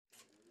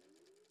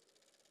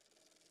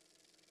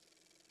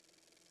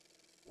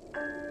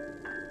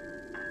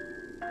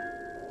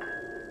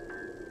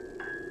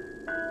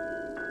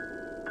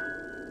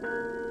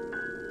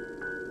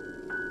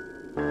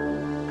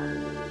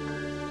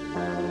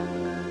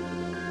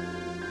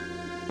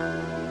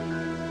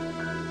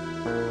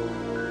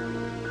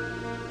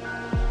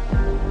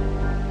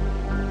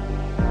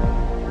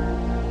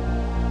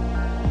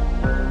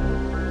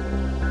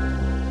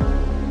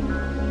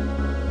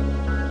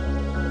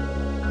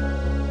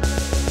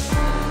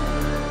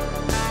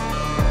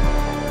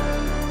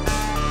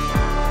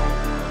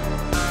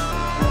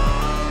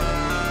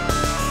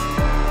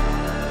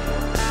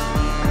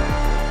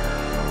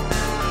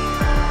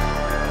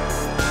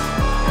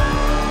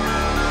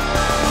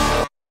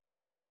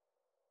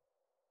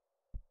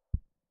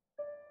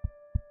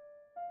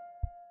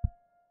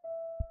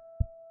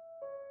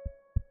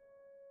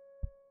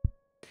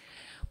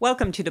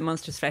Welcome to the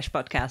Monstrous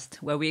podcast,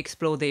 where we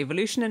explore the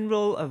evolution and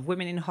role of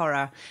women in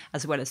horror,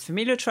 as well as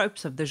familiar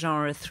tropes of the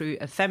genre through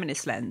a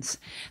feminist lens.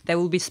 There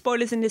will be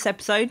spoilers in this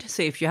episode,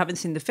 so if you haven't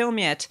seen the film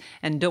yet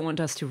and don't want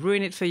us to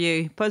ruin it for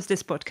you, pause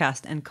this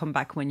podcast and come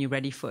back when you're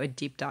ready for a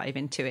deep dive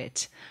into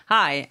it.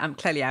 Hi, I'm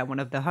Clelia, one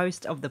of the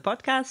hosts of the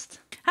podcast.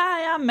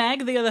 Hi, I'm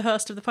Meg, the other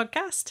host of the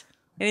podcast.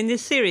 And in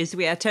this series,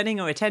 we are turning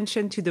our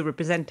attention to the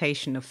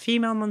representation of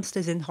female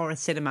monsters in horror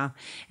cinema.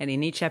 And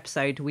in each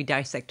episode, we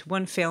dissect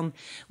one film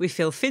we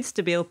feel fits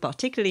the bill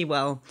particularly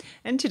well.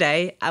 And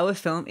today, our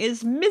film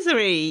is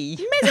Misery.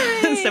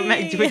 Misery! So,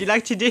 Meg, would you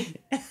like to do...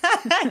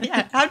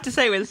 yeah, I have to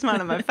say with a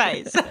smile on my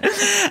face.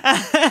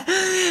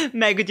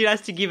 Meg, would you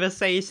like to give us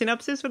a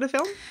synopsis for the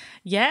film?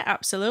 Yeah,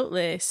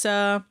 absolutely.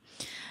 So,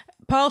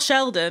 Paul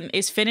Sheldon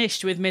is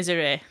finished with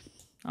Misery.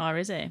 Or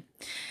is he?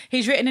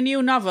 He's written a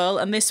new novel,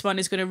 and this one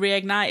is going to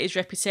reignite his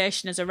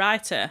reputation as a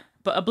writer.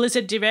 But a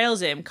blizzard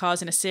derails him,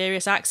 causing a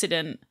serious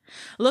accident.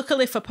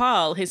 Luckily for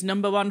Paul, his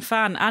number one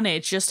fan, Annie,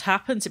 just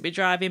happened to be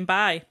driving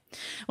by.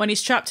 When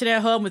he's trapped in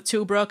her home with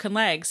 2 broken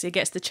legs, he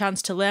gets the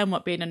chance to learn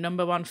what being a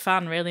number one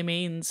fan really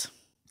means.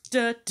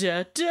 Da,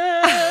 da,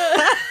 da.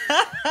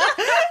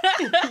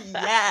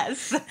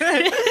 Yes.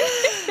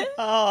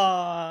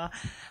 Oh,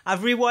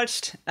 I've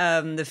rewatched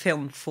the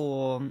film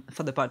for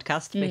the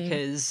podcast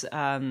because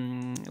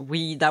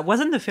that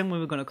wasn't the film we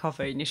were going to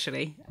cover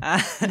initially.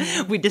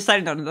 We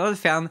decided on another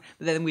film,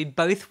 but then we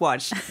both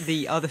watched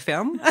the other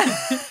film.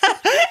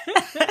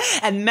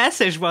 And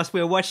message was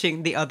we were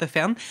watching the other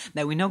film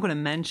that we're not going to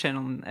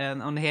mention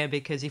on here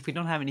because if we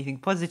don't have anything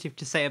positive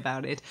to say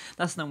about it,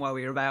 that's not what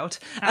we're about.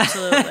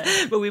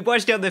 Absolutely. But we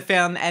watched the other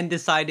film and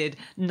decided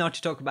not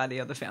to talk about the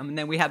other film. And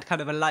then we had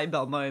kind of a light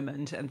bulb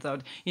moment and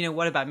thought, you know,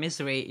 what about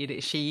Misery?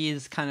 She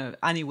is kind of,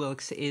 Annie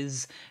Wilkes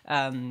is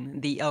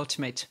the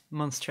ultimate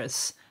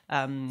monstrous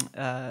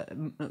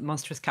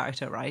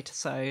character, right?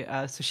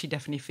 So she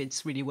definitely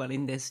fits really well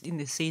in this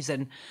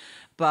season.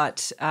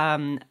 But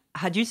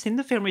had you seen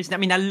the film recently? I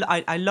mean,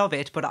 I love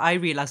it, but I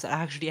realized that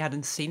I actually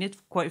hadn't seen it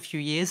for quite a few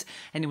years,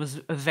 and it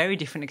was a very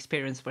different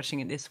experience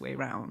watching it this way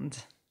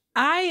around.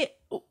 I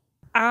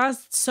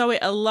saw it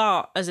a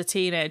lot as a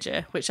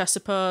teenager, which I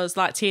suppose,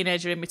 like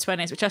teenager in my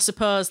 20s, which I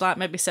suppose like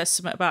maybe says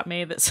something about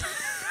me that's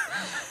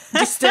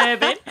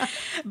disturbing.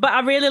 But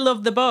I really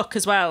loved the book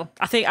as well.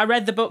 I think I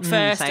read the book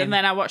first and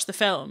then I watched the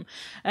film.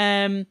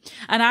 And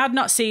I had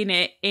not seen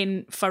it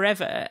in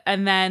forever.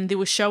 And then they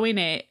were showing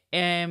it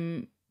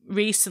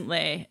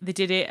recently. They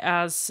did it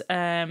as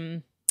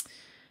part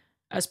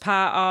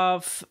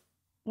of,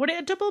 was it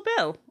a double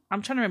bill?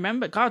 I'm trying to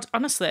remember. God,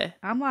 honestly,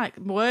 I'm like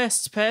the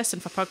worst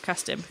person for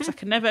podcasting because I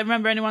can never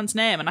remember anyone's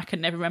name and I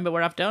can never remember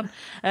what I've done.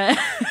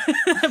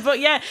 But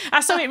yeah,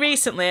 I saw it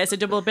recently as a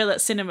double bill at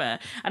cinema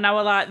and I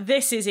was like,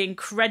 this is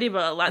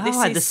incredible. Like this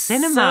is at the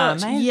cinema,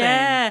 amazing.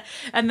 Yeah.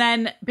 And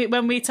then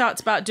when we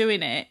talked about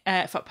doing it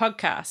for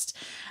podcast,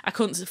 I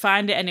couldn't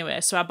find it anywhere.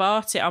 So I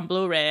bought it on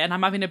Blu-ray and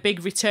I'm having a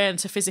big return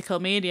to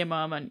physical media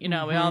moment, you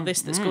know, with all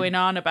this that's going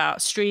on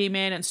about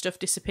streaming and stuff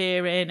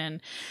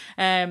disappearing.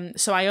 And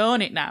so I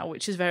own it now,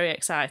 which is very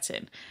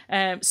exciting.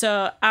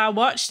 So I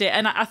watched it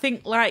and I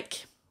think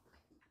like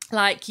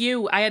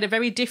you, I had a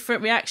very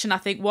different reaction, I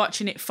think,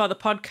 watching it for the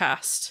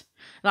podcast,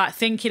 like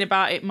thinking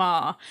about it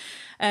more.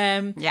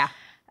 Yeah.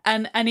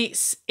 And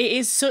it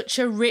is such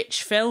a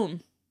rich film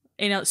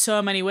in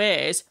so many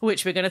ways,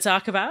 which we're going to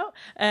talk about.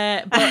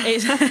 But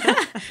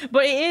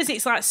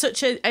it's like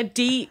such a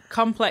deep,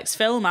 complex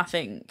film, I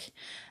think,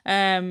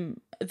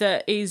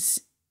 that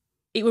is...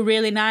 It were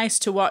really nice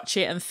to watch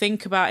it and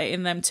think about it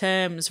in them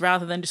terms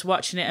rather than just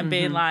watching it and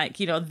being like,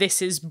 you know,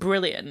 this is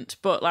brilliant,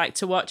 but like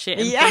to watch it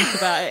and think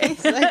about it.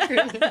 Exactly.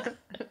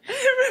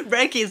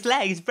 break his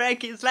legs,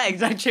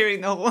 I'm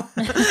cheering the whole way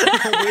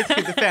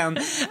through the film.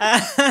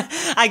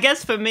 I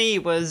guess for me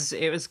it was,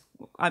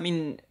 I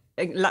mean,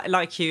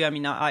 like you, I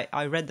mean,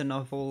 I read the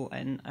novel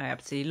and I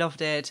absolutely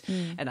loved it.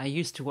 And I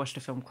used to watch the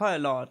film quite a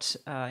lot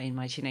in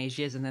my teenage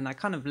years. And then I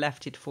kind of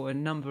left it for a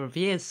number of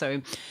years.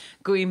 So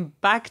going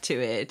back to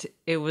it,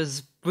 it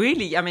was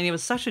really, I mean, it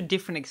was such a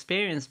different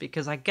experience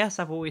because I guess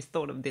I've always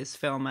thought of this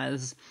film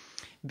as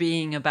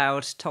being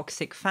about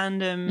toxic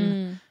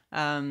fandom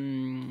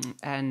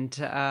and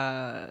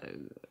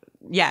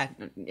yeah,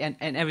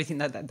 and everything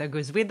that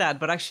goes with that.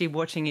 But actually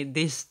watching it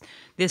this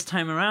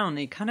time around,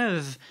 it kind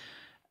of,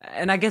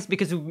 and I guess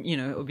because, you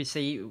know,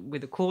 obviously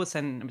with the course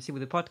and obviously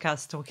with the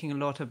podcast, talking a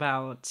lot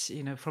about,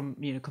 you know, from,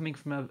 you know, coming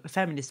from a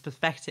feminist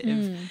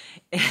perspective,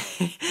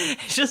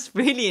 it's just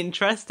really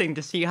interesting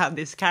to see how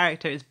this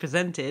character is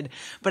presented,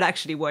 but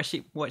actually what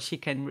she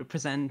can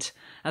represent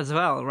as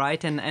well,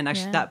 right? And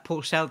actually that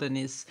Paul Sheldon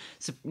is,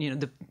 you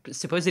know,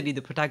 supposedly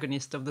the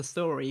protagonist of the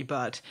story,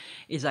 but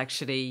is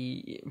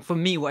actually, for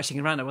me watching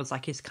around, I was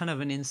like, he's kind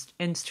of an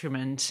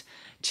instrument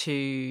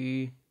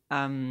to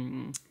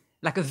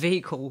like a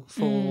vehicle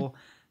for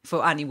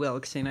Annie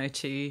Wilkes, you know,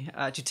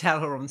 to tell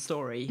her own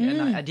story.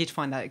 And I did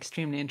find that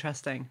extremely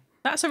interesting.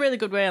 That's a really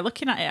good way of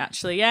looking at it,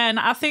 actually. Yeah, and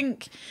I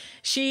think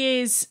she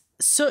is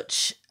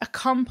such a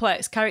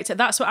complex character.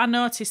 That's what I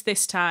noticed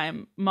this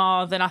time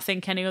more than I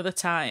think any other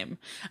time.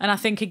 And I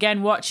think,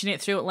 again, watching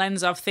it through a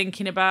lens of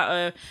thinking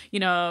about, you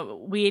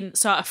know, we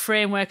sort of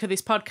framework of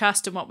this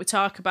podcast and what we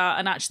talk about,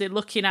 and actually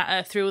looking at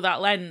her through that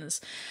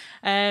lens.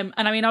 And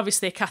I mean,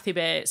 obviously, Kathy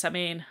Bates, I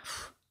mean,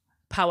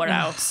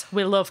 powerhouse.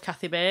 We love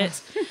Kathy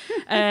Bates.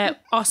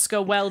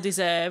 Oscar well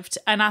deserved.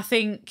 And I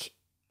think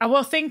I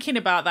was thinking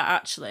about that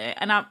actually,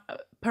 and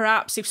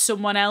perhaps if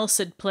someone else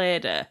had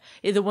played her,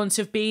 either wouldn't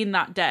have been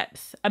that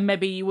depth, and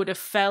maybe you would have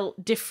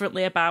felt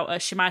differently about her.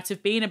 She might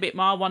have been a bit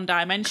more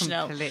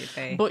one-dimensional.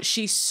 Completely. But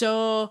she's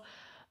so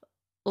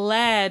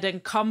layered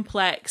and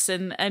complex,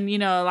 and you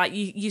know, like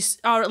you,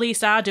 or at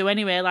least I do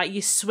anyway, like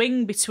you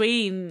swing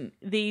between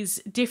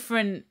these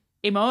different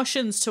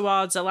emotions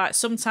towards her. Like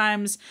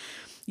sometimes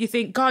you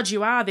think, God,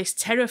 you are this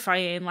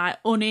terrifying, like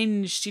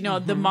unhinged, you know,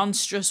 the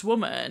monstrous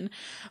woman.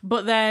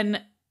 But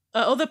then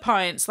at other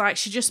points, like,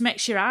 she just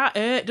makes your heart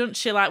hurt, doesn't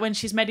she? Like when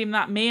she's made him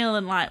that meal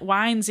and like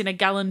wines in a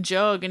gallon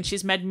jug, and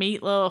she's made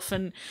meatloaf,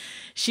 and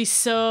she's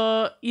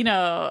so, you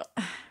know,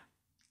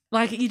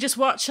 like you just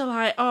watch her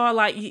like, oh,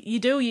 like you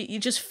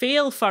just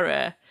feel for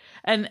her.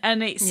 And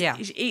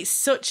it's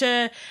such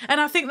a,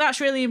 and I think that's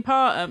really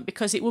important,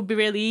 because it would be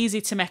really easy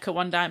to make her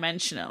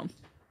one-dimensional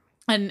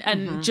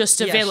and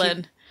just a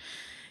villain.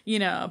 You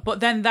know,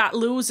 but then that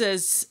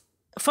loses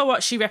for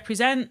what she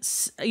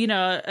represents, you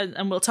know,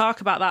 and we'll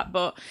talk about that,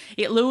 but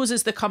it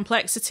loses the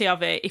complexity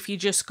of it if you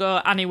just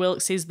go, Annie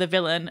Wilkes is the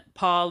villain,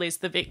 Paul is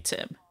the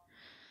victim.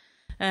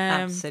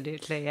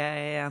 Absolutely,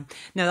 yeah.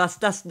 No,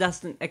 that's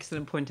an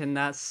excellent point, and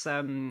that's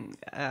I mean,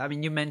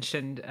 you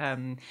mentioned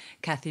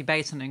Kathy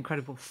Bates, an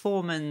incredible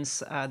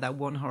performance that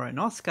won her an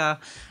Oscar,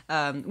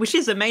 which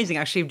is amazing.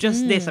 Actually,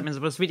 just this. I mean, I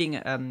was reading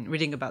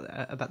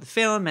about the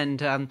film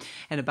and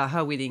about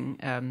her winning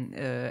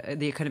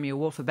the Academy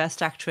Award for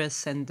Best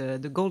Actress and the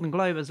Golden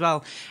Globe as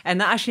well, and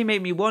that actually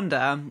made me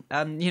wonder,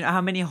 you know, how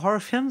many horror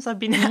films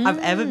I've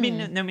ever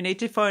been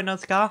nominated for an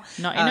Oscar.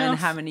 Not enough. And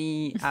how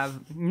many?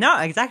 No,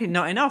 exactly,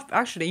 not enough.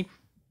 Actually,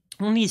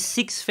 only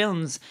 6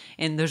 films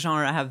in the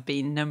genre have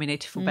been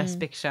nominated for Best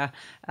Picture.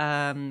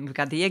 We've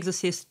got The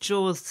Exorcist,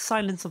 Jaws,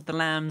 Silence of the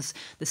Lambs,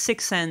 The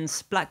Sixth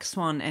Sense, Black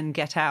Swan, and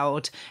Get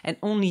Out. And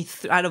only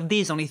out of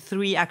these, only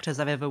 3 actors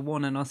have ever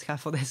won an Oscar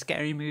for their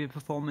scary movie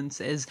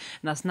performances.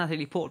 And that's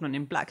Natalie Portman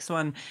in Black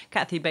Swan,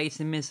 Kathy Bates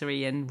in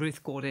Misery, and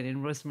Ruth Gordon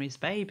in Rosemary's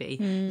Baby.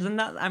 And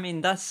that, I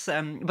mean, that's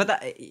but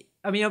that.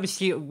 I mean,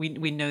 obviously,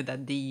 we know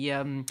that the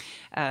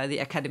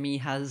Academy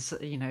has,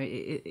 you know,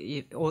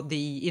 or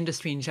the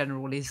industry in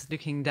general is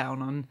looking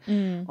down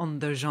on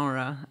the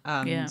genre.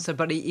 So,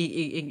 but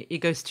it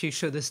goes to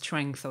show the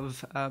strength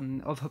of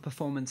her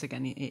performance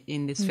again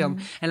in this film.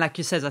 And like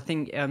you said, I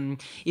think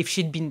if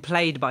she'd been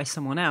played by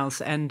someone else,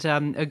 and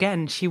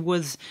again, she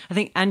was, I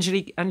think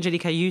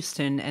Angelica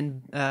Houston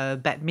and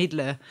Bette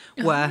Midler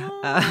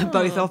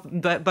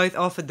were both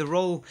offered the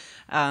role,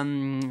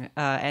 and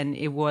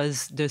it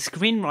was the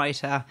screenwriter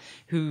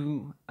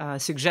who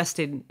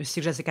suggested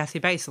Kathy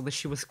Bates, although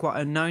she was quite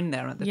unknown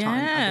there at the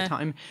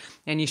time.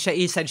 And he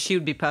said she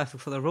would be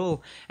perfect for the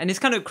role. And it's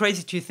kind of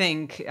crazy to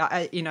think,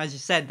 you know, as you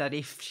said, that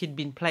if she'd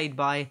been played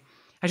by,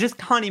 I just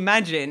can't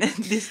imagine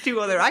these 2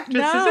 other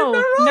actresses in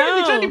the role.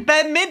 It's only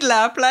Bette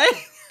Midler playing.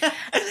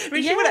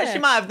 She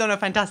might have done a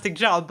fantastic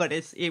job, but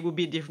it would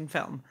be a different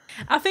film.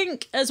 I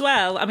think as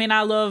well, I mean,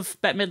 I love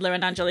Bette Midler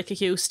and Angelica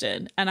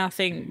Houston, and I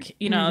think,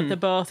 you know, they're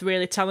both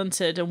really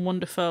talented and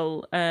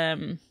wonderful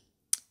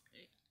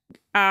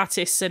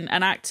artists and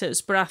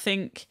actors, but I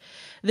think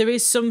there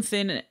is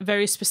something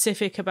very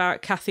specific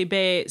about Kathy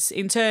Bates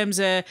in terms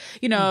of,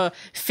 you know,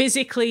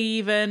 physically,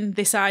 even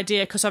this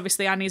idea, because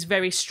obviously Annie's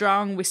very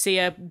strong. We see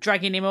her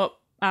dragging him up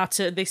out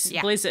of this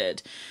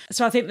blizzard.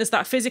 So I think there's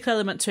that physical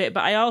element to it,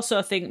 but I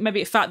also think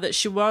maybe the fact that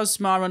she was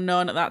more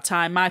unknown at that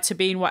time might have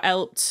been what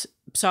helped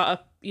sort of,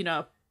 you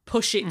know,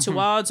 push it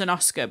towards an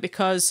Oscar,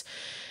 because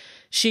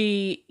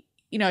she,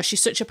 you know,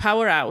 she's such a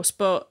powerhouse,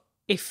 but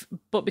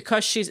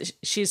because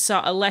she's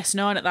sort of less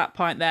known at that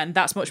point, then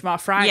that's much more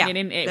frightening,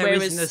 isn't it? There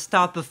isn't a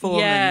star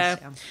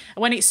performance.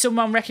 When it's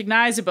someone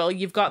recognisable,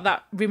 you've got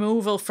that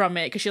removal from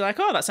it, because you're like,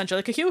 oh, that's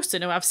Angelica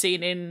Houston, who I've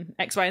seen in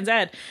X, Y, and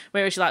Z.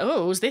 Whereas you're like,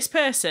 oh, who's this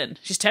person?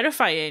 She's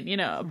terrifying, you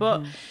know.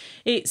 But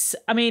it's,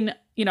 I mean,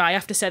 you know, I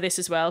have to say this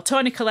as well.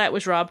 Toni Collette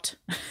was robbed.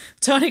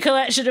 Toni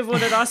Collette should have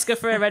won an Oscar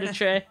for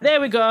Hereditary. There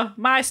we go.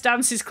 My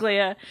stance is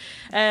clear.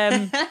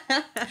 But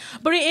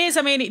it is,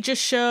 I mean, it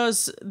just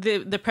shows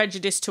the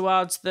prejudice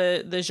towards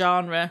the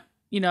genre,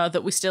 you know,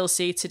 that we still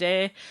see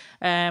today.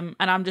 And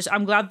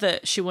I'm glad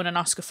that she won an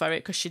Oscar for it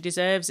because she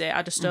deserves it.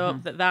 I just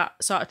hope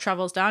that sort of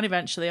travels down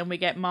eventually and we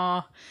get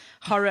more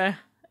horror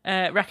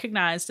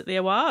recognised at the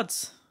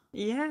awards.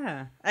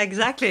 Yeah,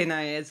 exactly. No,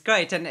 it's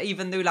great. And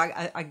even though, like,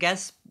 I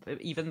guess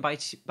even by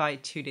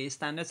today's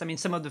standards, I mean,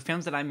 some of the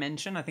films that I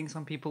mentioned, I think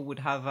some people would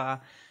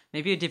have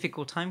maybe a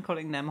difficult time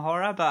calling them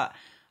horror, but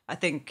I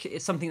think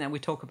it's something that we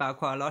talk about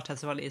quite a lot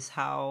as well, is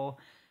how,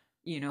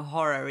 you know,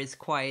 horror is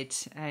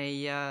quite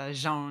a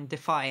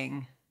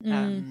genre-defying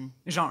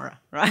genre,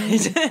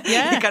 right?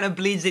 Yeah. It kind of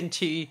bleeds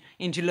into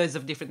loads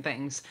of different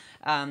things,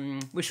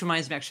 which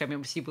reminds me, actually, I mean,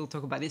 obviously we'll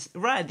talk about this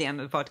right at the end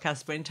of the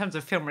podcast, but in terms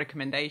of film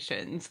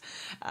recommendations,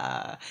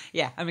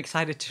 yeah, I'm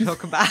excited to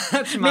talk about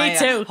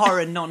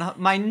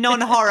my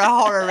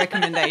non-horror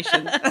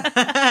recommendations.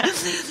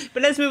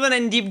 But let's move on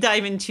and deep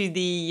dive into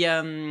the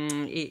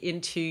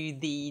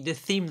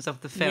themes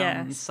of the film.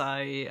 Yes. So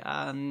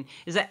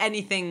is there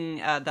anything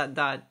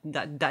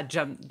that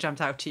jumped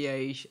out to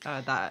you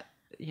that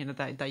you know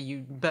that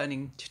you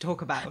burning to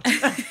talk about?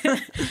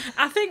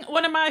 I think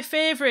one of my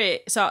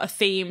favourite sort of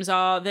themes,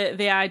 or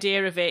the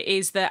idea of it,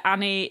 is that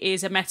Annie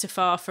is a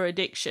metaphor for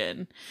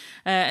addiction,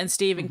 and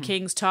Stephen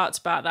King's talked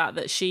about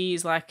that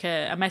she's like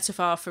a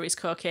metaphor for his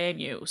cocaine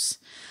use.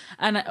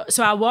 And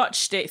so I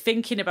watched it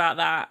thinking about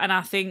that, and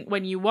I think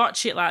when you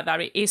watch it like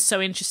that, it is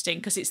so interesting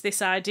because it's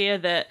this idea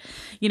that,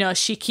 you know,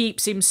 she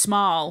keeps him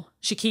small,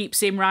 she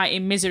keeps him right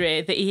in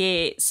misery that he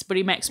hates, but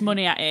he makes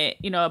money at it,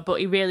 you know, but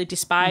he really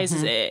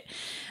despises it.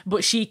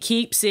 But she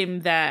keeps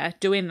him there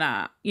doing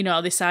that, you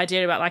know, this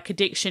idea about like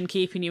addiction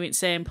keeping you in the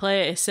same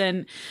place.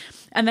 And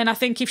then I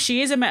think if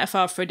she is a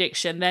metaphor for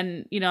addiction,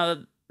 then, you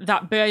know,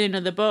 that burning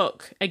of the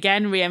book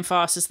again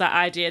reinforces that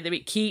idea that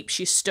it keeps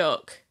you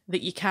stuck,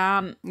 that you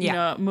can't, you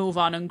know, move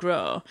on and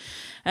grow.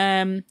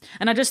 And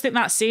I just think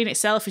that scene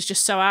itself is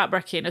just so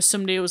heartbreaking as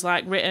somebody who's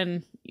like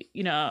written,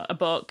 you know, a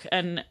book,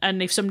 and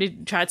if somebody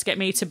tried to get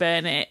me to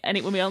burn it and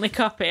it were my only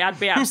copy, I'd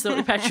be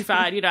absolutely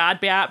petrified, you know,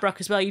 I'd be heartbroken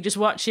as well. You just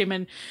watch him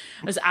and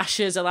as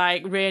ashes are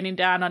like raining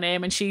down on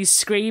him and she's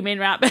screaming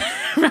around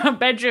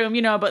bedroom,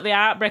 you know, but the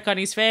heartbreak on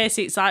his face,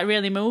 it's like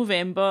really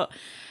moving. But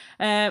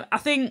I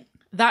think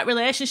that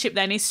relationship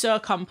then is so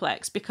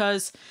complex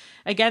because,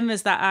 again,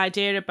 there's that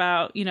idea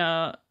about, you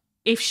know,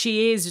 if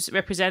she is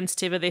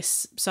representative of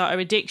this sort of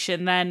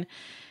addiction, then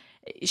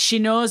she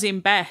knows him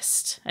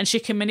best and she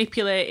can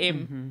manipulate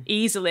him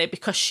easily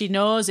because she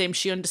knows him,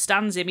 she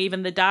understands him,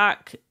 even the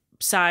dark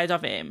side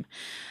of him.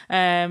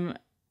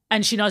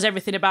 And she knows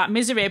everything about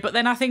misery. But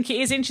then I think it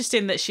is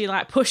interesting that she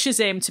like pushes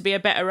him to be a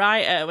better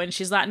writer when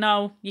she's like,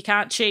 no, you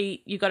can't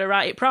cheat. You got to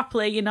write it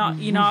properly. You're not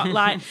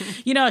like,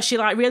 you know, she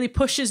like really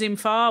pushes him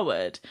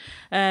forward.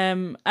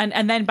 And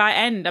then by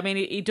end, I mean,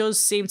 he does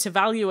seem to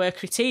value her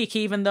critique,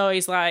 even though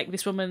he's like,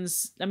 this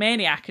woman's a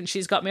maniac and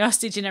she's got me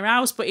hostage in her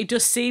house. But it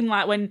does seem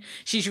like when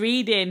she's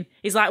reading,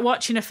 he's like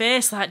watching her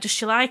face, like, does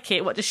she like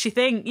it? What does she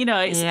think? You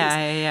know, it's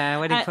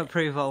waiting for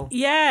approval.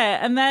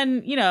 Yeah. And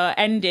then, you know,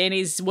 ending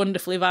is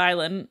wonderfully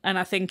violent. And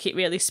I think it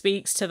really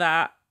speaks to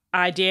that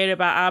idea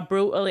about how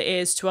brutal it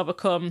is to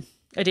overcome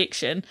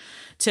addiction,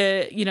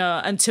 to, you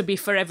know, and to be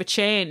forever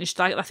changed.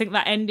 Like, I think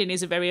that ending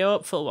is a very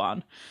hopeful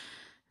one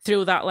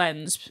through that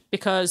lens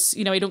because,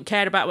 you know, he don't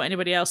care about what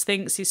anybody else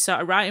thinks. He's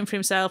sort of writing for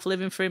himself,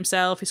 living for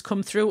himself. He's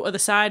come through other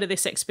side of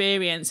this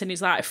experience and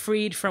he's like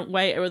freed from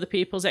weight or other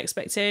people's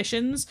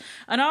expectations.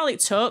 And all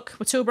it took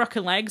were 2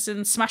 broken legs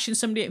and smashing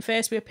somebody in the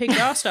face with a pig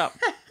doorstop.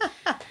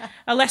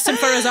 A lesson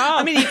for us all.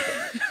 I mean,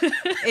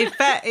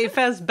 it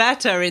fares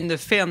better in the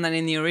film than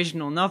in the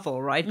original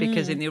novel, right?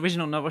 Because in the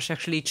original novel, she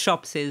actually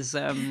chops his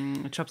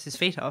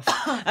feet off.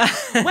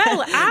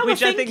 Well, I was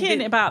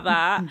thinking about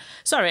that.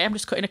 Sorry, I'm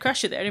just cutting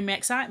across you there in my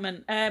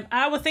excitement.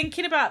 I was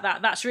thinking about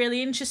that. That's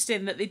really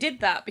interesting that they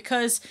did that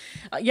because,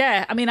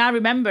 yeah, I mean, I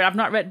remember, I've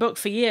not read book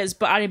for years,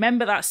 but I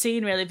remember that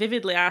scene really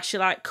vividly. How she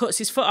like cuts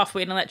his foot off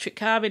with an electric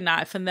carving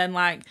knife and then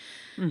like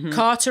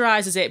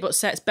cauterizes it but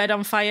sets bed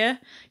on fire.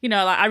 You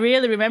know, like I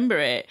really remember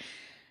it.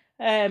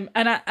 And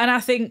I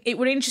think it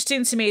was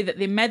interesting to me that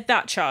they made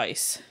that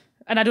choice.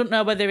 And I don't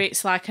know whether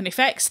it's like an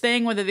effects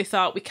thing, whether they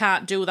thought we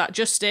can't do that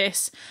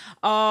justice,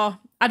 or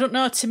I don't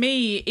know. To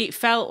me, it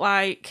felt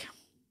like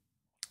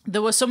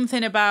there was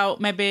something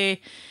about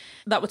maybe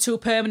that were too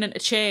permanent a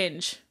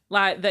change,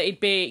 like that he'd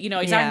be, you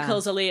know, his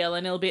ankles are ill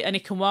and he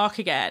can walk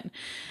again.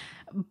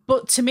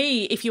 But to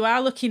me, if you are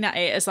looking at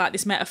it as like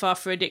this metaphor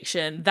for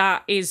addiction,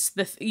 that is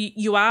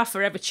you are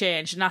forever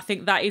changed, and I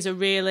think that is a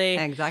really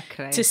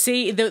to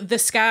see the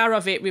scar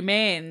of it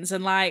remains,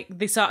 and like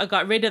they sort of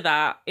got rid of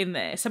that in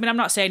this. I mean, I'm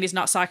not saying he's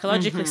not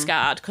psychologically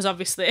scarred because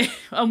obviously,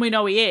 and we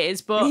know he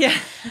is, but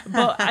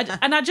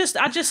I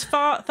just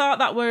thought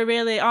that were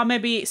really, or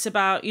maybe it's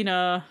about, you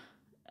know,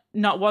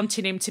 not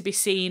wanting him to be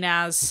seen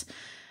as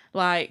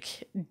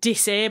like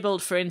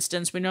disabled, for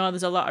instance. We know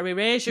there's a lot of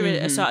erasure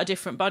at sort of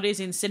different bodies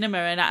in cinema,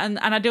 and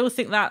I do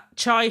think that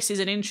choice is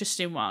an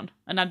interesting one,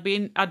 and that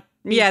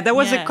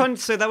was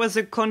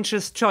a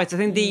conscious choice. I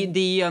think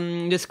the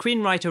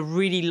screenwriter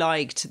really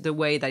liked the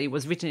way that it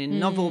was written in the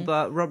novel,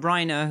 but Rob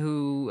Reiner,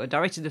 who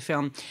directed the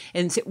film,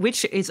 and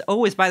which is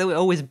always, by the way,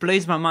 always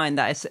blows my mind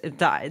that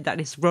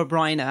is Rob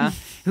Reiner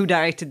who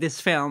directed this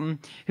film,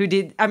 who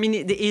did. I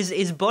mean,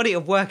 his body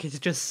of work is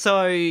just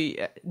so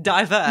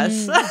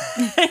diverse.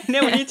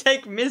 When you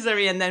take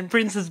Misery and then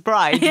Princess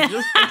Bride, you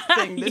just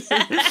think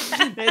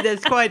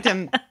there's quite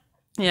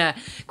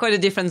quite a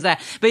difference there.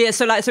 But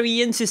so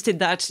he insisted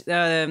that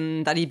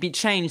it be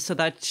changed so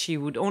that she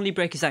would only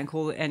break his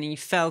ankle, and he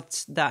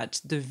felt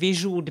that the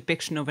visual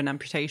depiction of an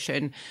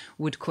amputation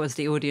would cause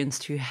the audience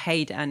to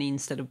hate Annie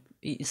instead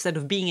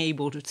of being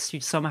able to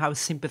somehow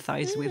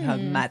sympathize with her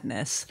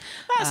madness.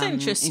 That's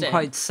interesting.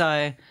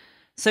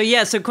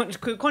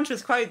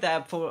 Conscious quote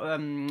there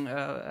from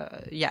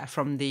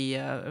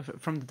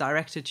the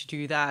director to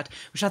do that,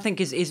 which I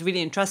think is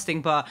really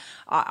interesting. But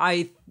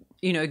I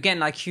again,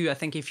 like you, I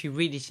think if you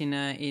read it in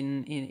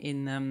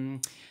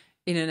an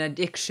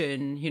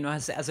addiction,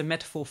 as a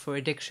metaphor for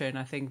addiction,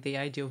 I think the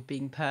idea of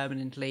being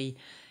permanently,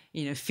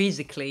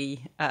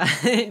 physically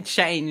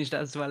changed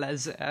as well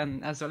as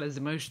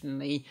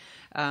emotionally,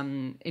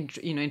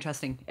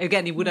 interesting.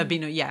 Again, it would have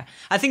been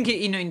I think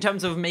in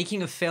terms of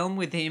making a film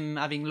with him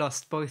having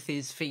lost both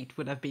his feet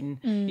would have been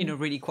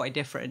really quite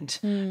different.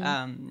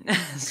 I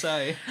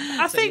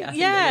think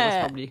there was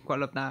probably quite a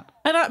lot of that.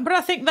 But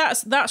I think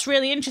that's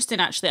really interesting,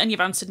 actually. And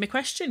you've answered my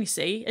question, you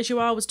see, as you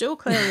always do,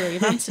 Clelia.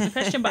 You've answered the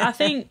question. But I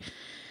think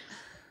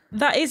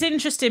that is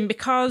interesting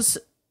because,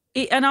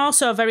 and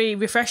also very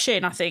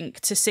refreshing, I think,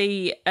 to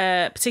see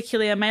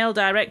particularly a male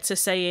director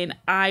saying,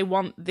 I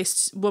want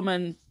this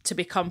woman to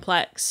be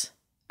complex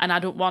and I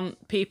don't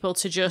want people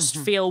to just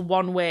feel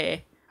one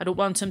way. I don't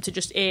want them to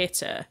just hate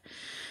her.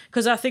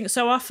 Because I think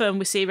so often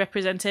we see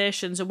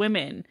representations of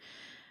women,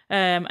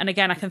 and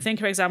again, I can think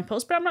of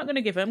examples, but I'm not going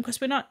to give them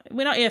because we're not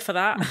here for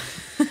that.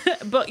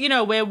 But,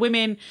 where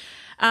women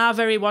are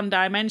very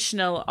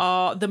one-dimensional,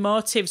 or the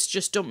motives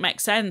just don't make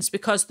sense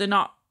because they're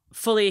not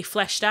fully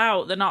fleshed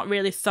out, they're not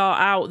really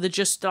thought out, they're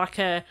just like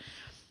a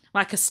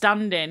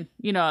stand-in.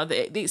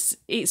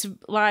 It's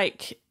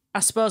like, I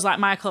suppose, like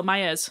Michael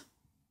Myers,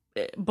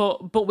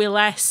 but with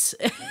less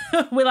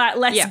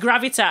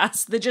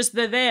gravitas.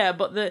 They're there,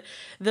 but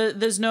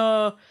there's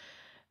no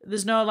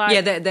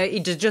like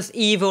it's just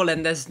evil,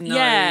 and there's no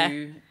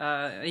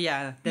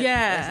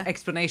there's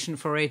explanation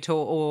for it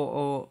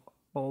or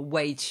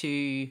way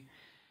to.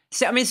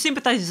 So, I mean,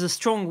 sympathize is a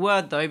strong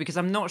word though, because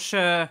I'm not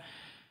sure.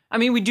 I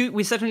mean,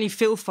 we certainly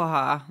feel for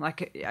her.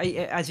 Like,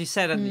 as you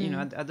said,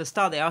 at the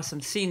start, there are some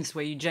scenes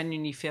where you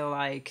genuinely feel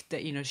like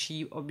that,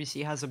 she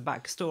obviously has a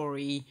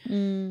backstory.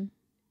 You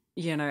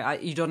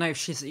don't know if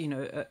she's,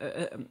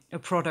 a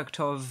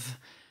product of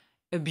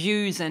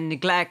abuse and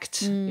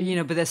neglect,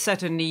 but there's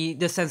certainly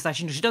the sense that,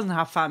 she doesn't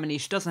have family,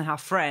 she doesn't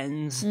have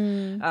friends.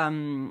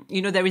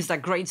 There is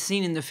that great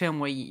scene in the film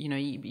where,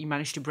 he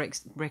managed to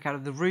break out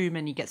of the room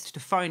and he gets to the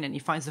phone and he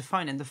finds the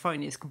phone and the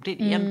phone is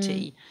completely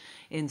empty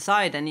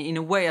inside. And in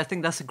a way, I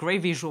think that's a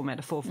great visual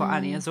metaphor for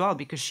Annie as well,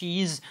 because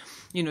she is,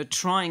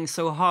 trying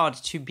so hard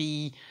to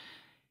be,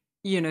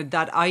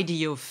 that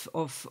idea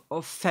of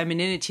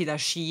femininity that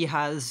she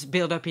has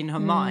built up in her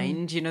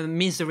mind. The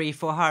misery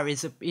for her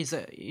is a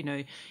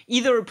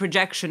either a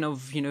projection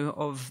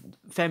of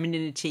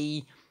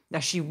femininity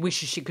that she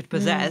wishes she could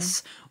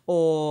possess,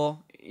 or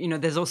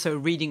there's also a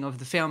reading of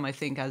the film, I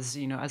think, as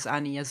as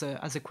Annie as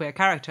a queer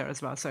character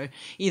as well. So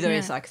either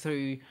it's like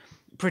through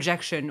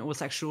projection or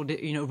sexual,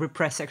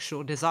 repressed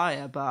sexual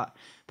desire, but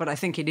I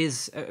think it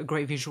is a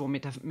great visual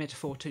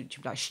metaphor to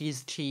like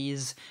she's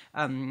she's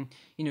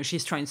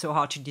trying so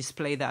hard to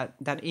display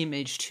that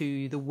image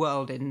to the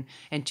world and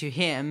to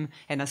him,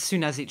 and as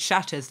soon as it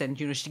shatters, then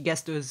she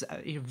gets those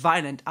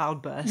violent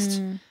outbursts,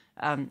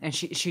 and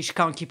she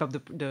can't keep up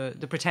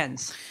the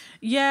pretense.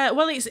 Yeah,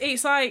 well,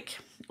 it's like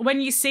when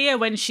you see her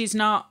when she's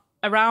not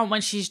around, when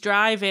she's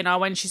driving or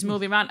when she's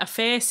moving around, her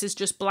face is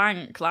just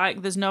blank,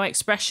 like there's no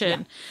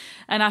expression.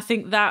 And I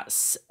think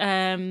that's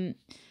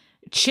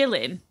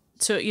chilling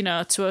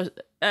to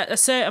a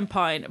certain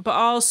point, but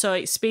also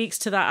it speaks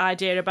to that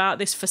idea about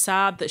this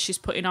facade that she's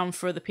putting on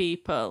for other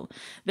people,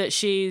 that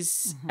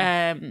she's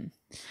and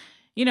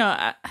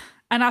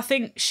I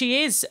think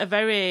she is a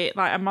very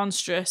like a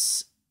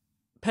monstrous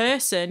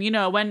person,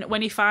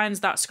 when he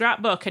finds that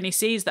scrapbook and he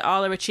sees that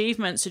all her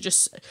achievements are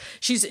just,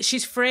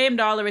 she's framed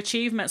all her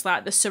achievements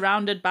like they're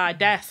surrounded by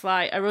death,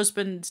 like her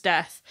husband's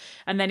death,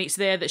 and then it's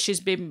there that she's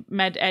been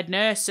made head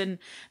nurse, and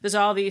there's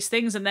all these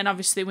things, and then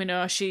obviously we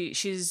know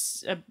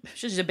she's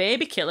a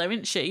baby killer,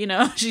 isn't she?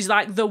 She's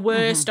like the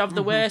worst of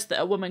the worst that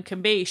a woman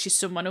can be. She's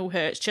someone who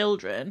hurts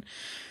children,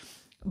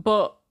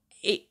 but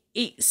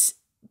it's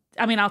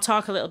I mean, I'll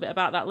talk a little bit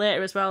about that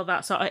later as well,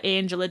 that sort of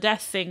angel of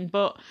death thing,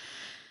 but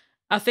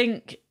I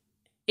think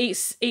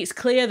it's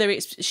clear that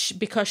it's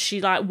because she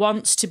like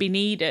wants to be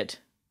needed.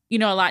 you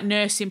know, like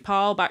nursing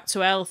Paul back to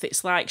health.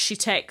 It's like she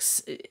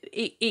takes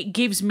it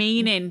gives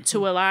meaning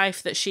to her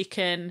life that she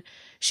can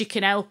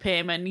help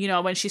him. And, you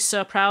know, when she's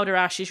so proud of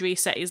how she's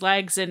reset his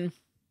legs, and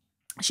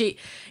she,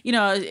 you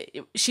know,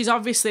 she's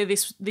obviously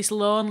this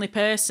lonely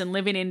person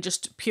living in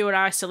just pure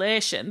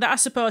isolation that I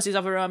suppose is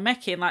of her own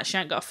making. Like, she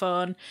ain't got a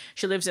phone,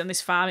 she lives on this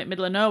farm in the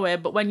middle of nowhere.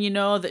 But when you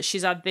know that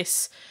she's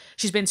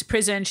been to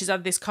prison, she's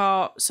had this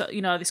court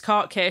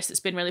case that's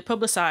been really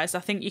publicised, I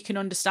think you can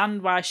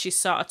understand why she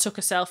sort of took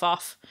herself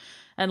off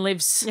and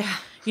lives,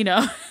 you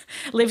know,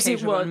 lives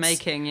in woods.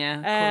 Making,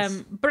 yeah.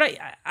 But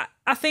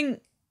I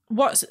think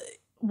what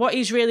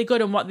is really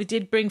good and what they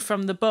did bring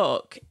from the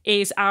book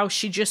is how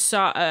she just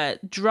sort of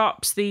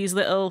drops these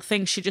little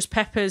things. She just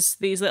peppers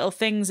these little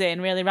things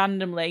in really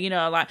randomly, you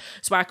know, like,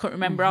 so I couldn't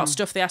remember all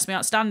stuff they asked me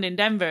outstanding in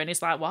Denver. And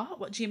it's like,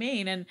 what do you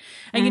mean? And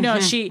you know,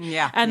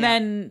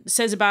 then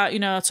says about, you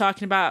know,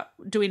 talking about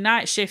doing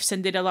night shifts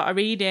and did a lot of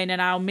reading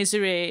and how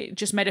misery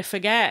just made her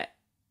forget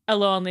her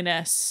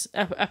loneliness,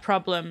 her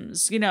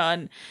problems, you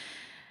know.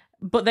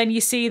 But then you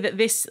see that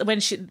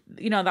when she,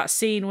 you know, that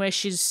scene where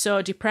she's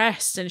so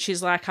depressed and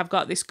she's like, I've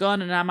got this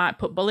gun and I might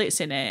put bullets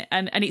in it.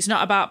 And it's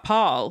not about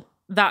Paul.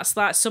 That's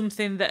like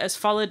something that has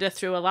followed her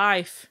through her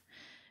life.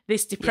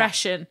 This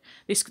depression,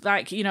 this,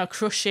 like, you know,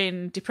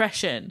 crushing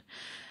depression.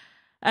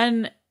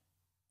 And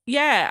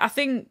yeah, I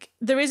think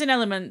there is an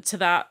element to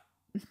that.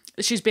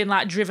 She's been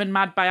like driven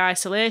mad by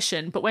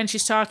isolation. But when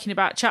she's talking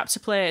about chapter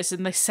players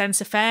and this sense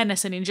of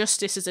fairness and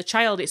injustice as a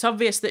child, it's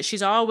obvious that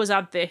she's always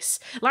had this,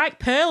 like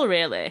Pearl,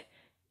 really.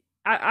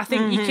 I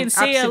think you can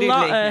see a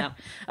lot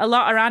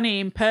of Annie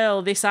in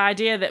Pearl, this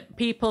idea that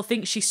people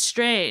think she's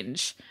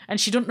strange and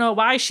she don't know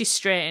why she's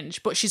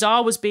strange, but she's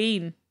always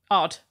been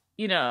odd,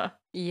 you know.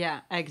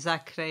 Yeah,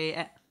 exactly.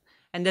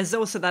 And there's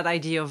also that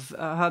idea of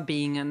her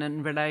being an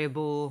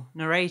unreliable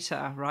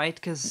narrator, right?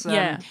 Because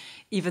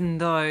even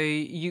though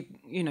you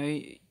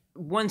know,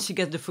 once you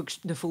get the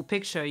full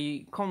picture,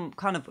 you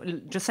kind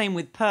of, just same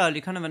with Pearl,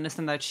 you kind of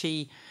understand that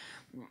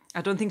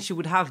I don't think she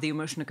would have the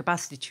emotional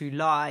capacity to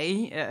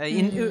lie,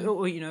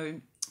 or, you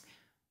know,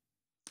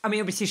 I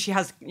mean, obviously she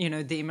has, you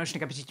know, the emotional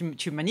capacity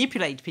to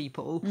manipulate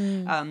people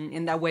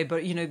in that way.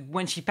 But, you know,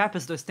 when she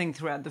peppers those things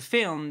throughout the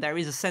film, there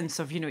is a sense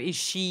of, you know, is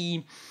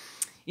she,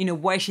 you know,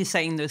 why is she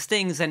saying those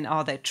things and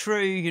are they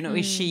true? You know,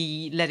 is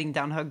she letting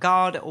down her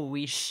guard, or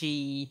is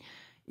she,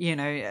 you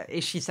know,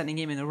 is she sending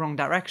him in the wrong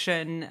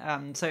direction?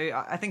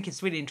 So I think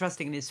it's really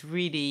interesting, and it's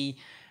really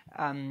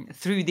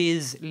through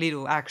these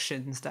little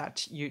actions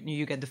that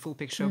you get the full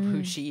picture of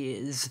who she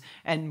is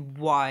and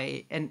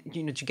why, and,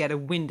 you know, to get a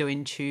window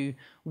into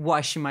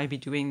why she might be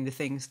doing the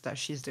things that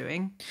she's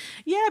doing.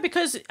 Yeah,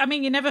 because, I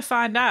mean, you never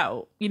find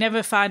out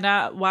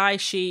why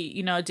she,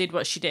 you know, did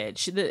what she did.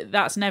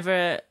 That's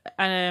never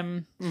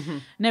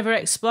never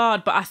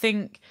explored. But I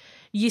think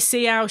you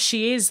see how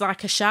she is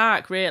like a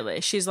shark,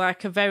 really. She's a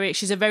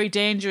very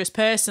dangerous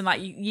person.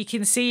 Like, you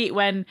can see it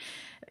when,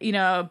 you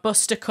know,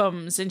 Buster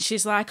comes and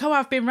she's like, oh,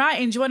 I've been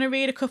writing, do you want to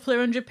read a couple of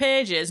 100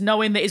 pages?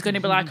 Knowing that he's going to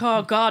be like,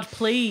 oh God,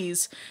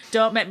 please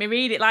don't make me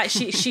read it. Like,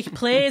 she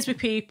plays with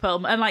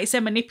people and, like you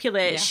said,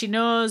 manipulates. She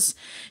knows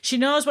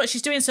what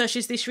she's doing. So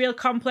she's this real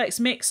complex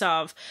mix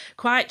of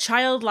quite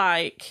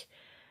childlike,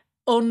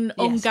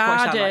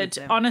 unguarded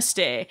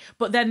honesty,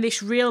 but then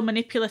this real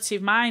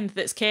manipulative mind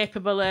that's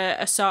capable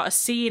of sort of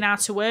seeing how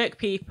to work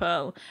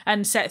people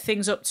and set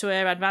things up to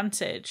her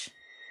advantage.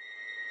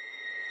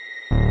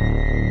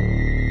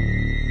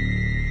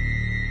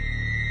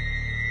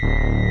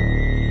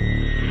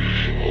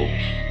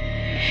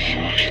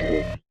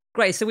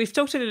 Great. So we've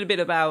talked a little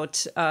bit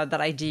about that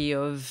idea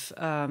of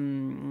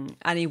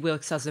Annie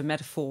Wilkes as a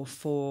metaphor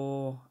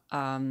for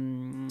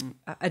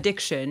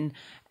addiction.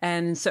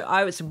 And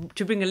so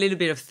to bring a little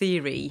bit of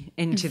theory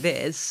into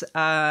this,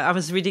 I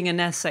was reading an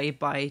essay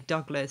by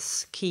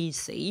Douglas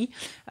Kesey,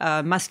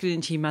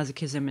 Masculinity,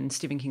 Masochism and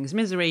Stephen King's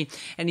Misery.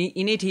 And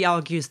in it, he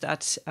argues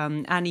that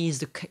Annie is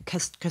the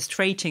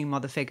castrating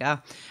mother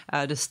figure,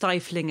 the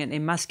stifling and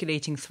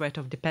emasculating threat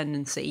of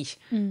dependency.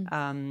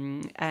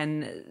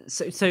 And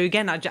so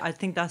again, I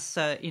think that's,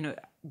 you know,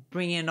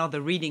 bringing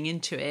another reading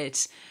into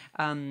it,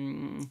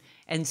 and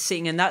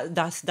seeing, and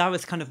that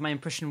was kind of my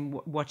impression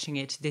watching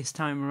it this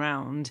time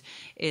around,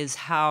 is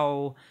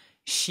how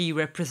she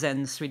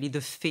represents really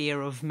the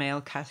fear of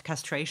male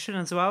castration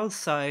as well.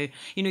 So,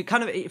 you know,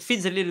 it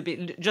feeds a little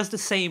bit just the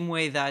same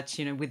way that,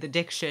 you know, with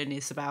addiction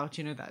is about,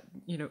 you know, that,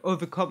 you know,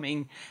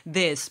 overcoming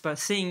this, but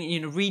seeing, you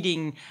know,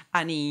 reading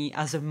Annie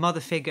as a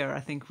mother figure, I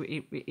think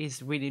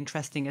is really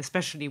interesting,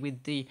 especially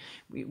with the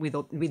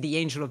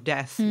angel of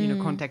death, you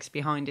know, context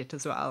behind it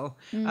as well.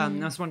 I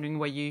was wondering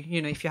where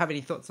you know, if you have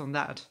any thoughts on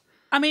that.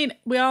 I mean,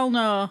 we all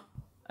know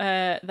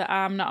that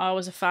I'm not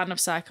always a fan of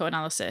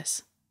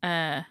psychoanalysis.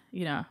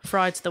 You know,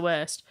 Freud's the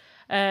worst.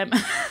 And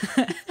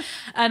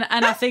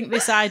I think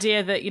this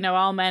idea that, you know,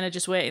 all men are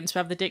just waiting to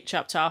have the dick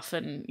chopped off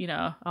and, you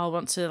know, all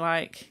want to,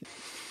 like,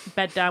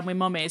 bed down with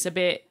mummy is a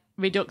bit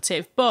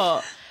reductive.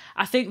 But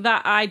I think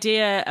that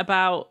idea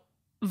about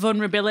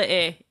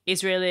vulnerability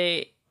is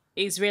really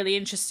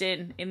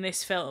interesting in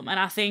this film. And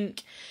I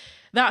think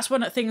that's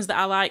one of the things that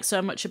I like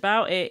so much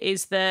about it,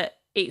 is that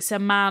it's a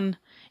man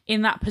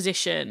in that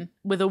position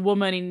with a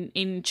woman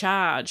in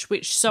charge,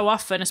 which so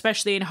often,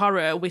 especially in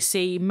horror, we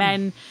see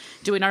men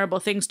doing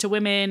horrible things to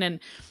women, and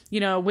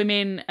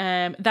women.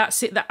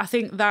 That's it. That I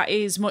think that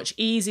is much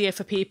easier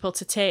for people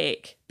to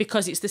take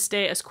because it's the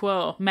status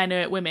quo. Men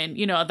hurt women.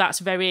 That's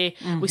very.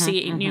 We see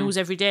it in news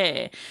every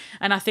day,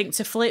 and I think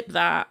to flip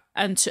that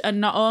and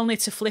not only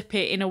to flip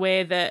it in a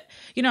way that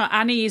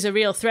Annie is a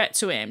real threat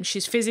to him.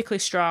 She's physically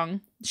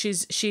strong.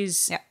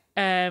 She's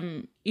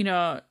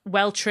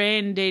well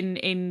trained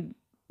in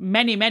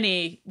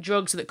many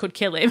drugs that could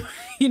kill him.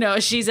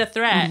 She's a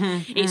threat.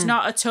 It's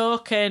not a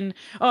token,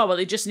 oh well,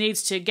 he just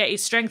needs to get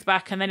his strength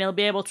back and then he'll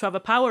be able to have a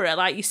power.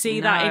 Like you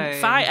see that in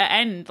Fight at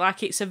End. Like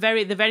they're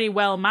very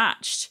well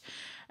matched.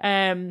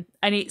 And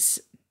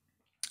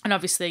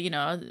obviously,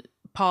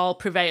 Paul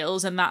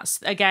prevails, and that's,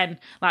 again,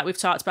 like we've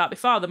talked about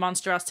before, the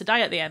monster has to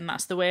die at the end.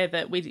 That's the way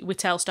that we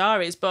tell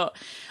stories. But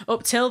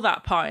up till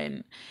that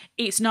point,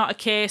 it's not a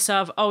case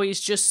of, oh,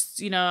 he's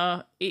just,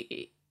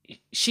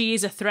 she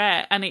is a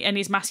threat, and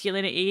his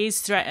masculinity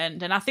is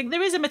threatened. And I think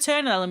there is a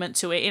maternal element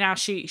to it in how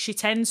she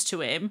tends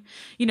to him,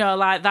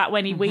 like that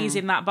when he wheezes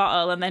in that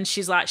bottle and then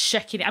she's like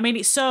shaking it. I mean,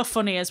 it's so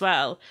funny as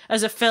well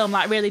as a film,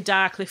 like really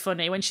darkly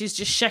funny, when she's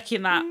just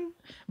shaking that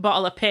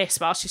bottle of piss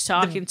while she's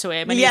talking to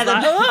him, and he's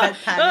like,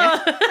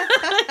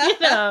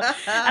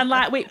 and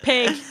like with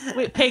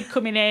pig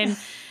coming in,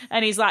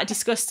 and he's like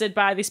disgusted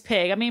by this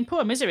pig. I mean,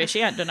 poor Misery,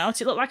 she ain't done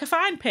out. It looked like a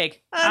fine pig.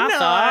 I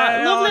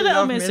thought, lovely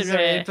little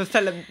Misery.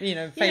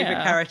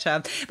 Favorite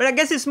character. But I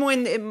guess it's more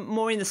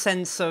in the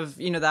sense of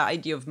that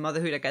idea of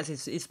motherhood. I guess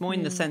it's more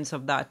in the sense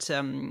of that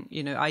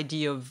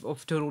idea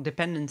of total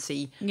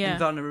dependency and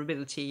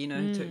vulnerability.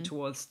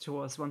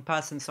 Towards one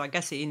person. So I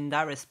guess in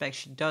that respect,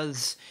 she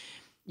does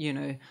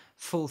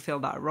fulfill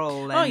that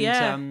role.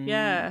 And,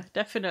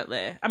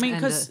 definitely. I mean,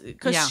 because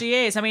she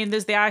is. I mean,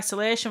 there's the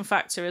isolation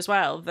factor as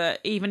well, that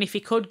even if he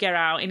could get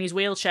out in his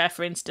wheelchair,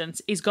 for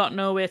instance, he's got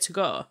nowhere to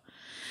go.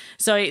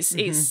 So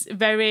it's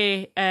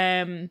very...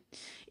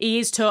 he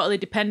is totally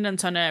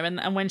dependent on her.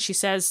 And when she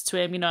says to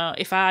him,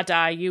 if I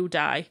die, you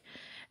die,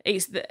 I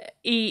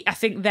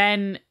think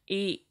then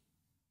he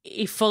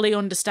fully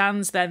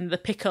understands then the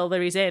pickle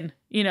that he's in,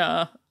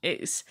 and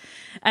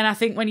I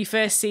think when you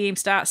first see him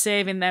start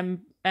saving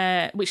them,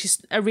 which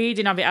is a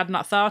reading of it I'd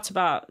not thought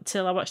about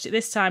till I watched it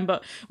this time,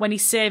 but when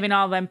he's saving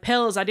all them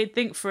pills, I did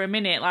think for a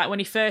minute, like when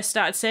he first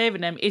started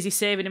saving them, is he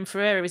saving them for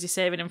her or is he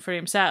saving them for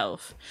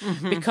himself?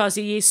 Because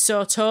he is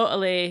so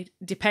totally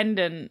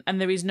dependent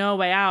and there is no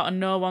way out and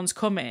no one's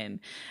coming.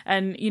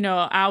 And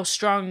how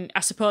strong,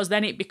 I suppose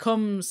then it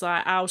becomes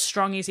like, how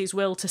strong is his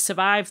will to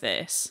survive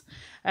this,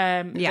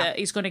 that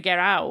he's going to get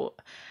out.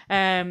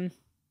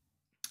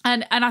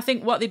 And I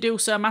think what they do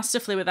so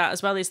masterfully with that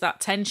as well is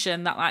that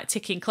tension, that like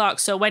ticking clock.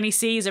 So when he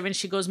sees her and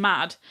she goes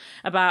mad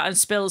and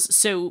spills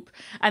soup,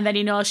 and then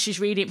he knows she's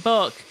reading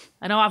book,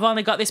 and I've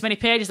only got this many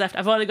pages left,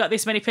 and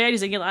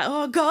you're like,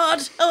 oh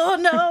God, oh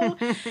no.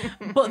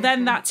 But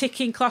then that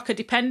ticking clock of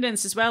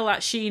dependence as well,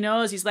 like she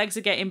knows his legs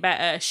are getting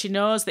better, she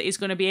knows that he's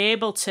going to be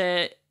able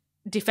to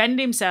defend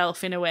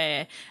himself in a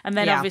way, and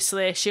then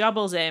obviously she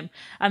hobbles him,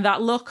 and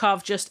that look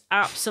of just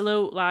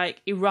absolute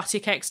like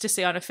erotic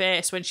ecstasy on her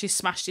face when she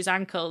smashed his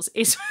ankles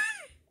is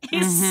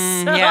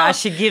so...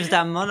 she gives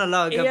that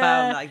monologue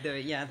about like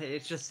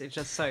it's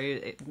just so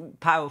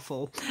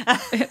powerful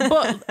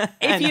but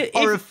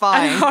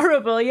horrifying and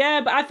horrible.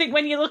 But I think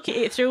when you look at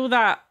it through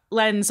that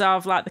lens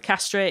of like the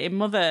castrating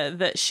mother,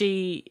 that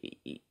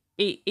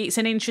it's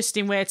an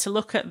interesting way to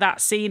look at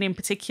that scene in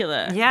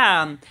particular.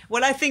 Yeah.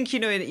 Well, I think,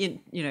 I'm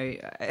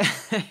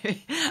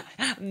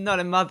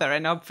not a mother,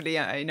 and hopefully,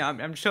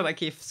 I'm sure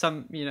like if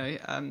some,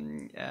 a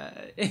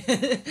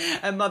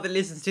mother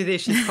listens to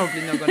this, she's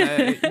probably not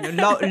going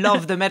to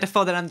love the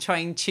metaphor that I'm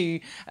trying to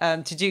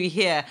do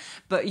here.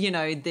 But,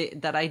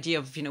 that idea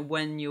of,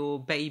 when your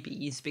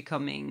baby is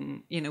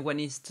becoming, when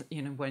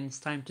it's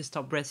time to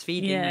stop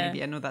breastfeeding,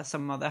 maybe. I know that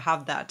some mother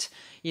have that,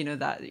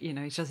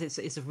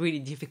 it's a really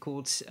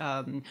difficult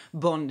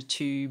bond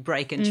to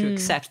break and to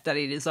accept that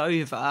it is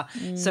over.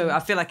 So I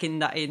feel like in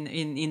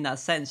that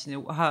sense,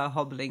 her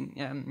hobbling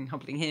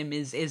him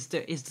is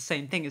the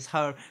same thing as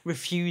her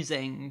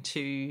refusing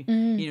to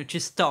to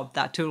stop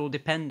that total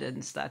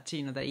dependence that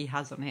that he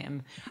has on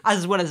him,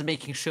 as well as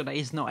making sure that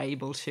he's not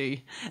able to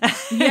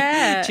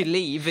to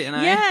leave.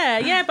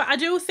 But I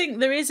do think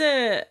there is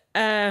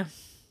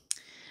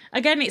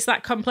again, it's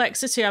that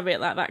complexity of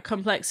it, like that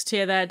complexity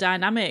of their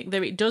dynamic.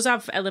 There, it does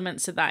have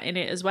elements of that in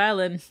it as well.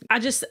 And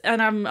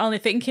I'm only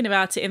thinking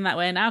about it in that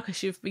way now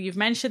because you've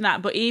mentioned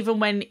that. But even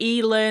when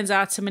he learns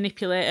how to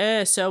manipulate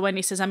her, so when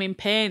he says, "I'm in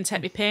pain,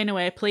 take my pain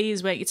away,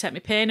 please, won't you take my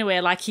pain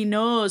away?" Like he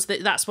knows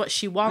that that's what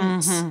she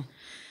wants.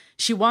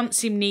 She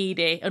wants him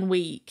needy and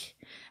weak.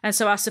 And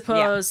so I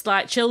suppose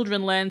like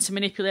children learn to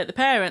manipulate the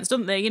parents,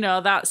 don't they?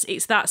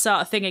 It's that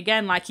sort of thing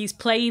again. Like he's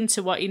playing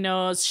to what he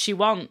knows she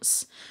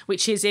wants,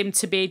 which is him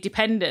to be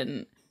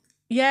dependent,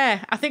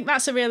 Yeah, I think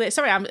that's a really...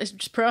 Sorry, I'm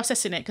just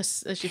processing it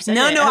because, as you've said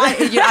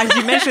as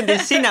you mentioned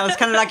this scene, I was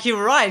kind of like,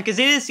 you're right, because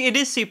it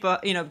is super,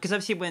 because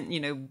obviously when,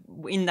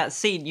 in that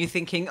scene, you're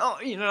thinking,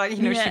 she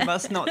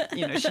must not,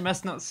 she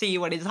must not see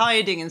what is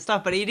hiding and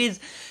stuff, but it is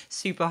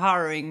super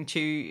harrowing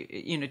to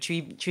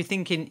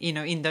think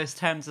in those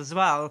terms as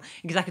well.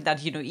 Exactly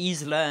that,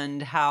 he's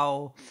learned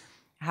how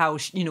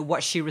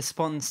what she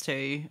responds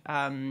to,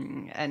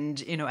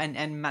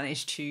 and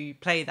manage to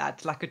play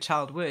that like a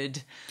child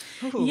would.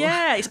 Ooh.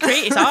 Yeah,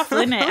 it's awful,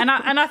 isn't it? And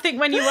I think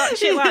when you watch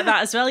it like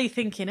that as well, you're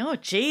thinking, oh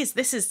geez,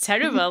 this is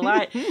terrible.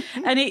 Like,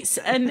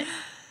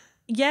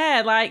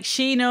 like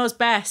she knows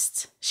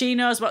best. She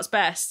knows what's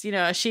best.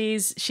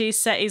 She's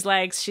set his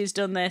legs. She's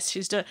done this.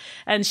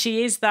 And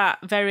she is that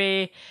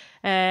very,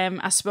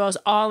 I suppose,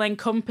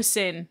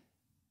 all-encompassing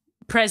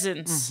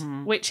presence,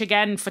 which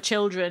again for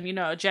children,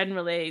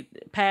 generally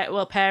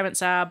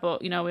parents are,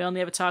 but we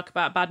only ever talk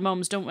about bad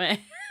mums, don't we?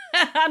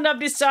 And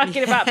nobody's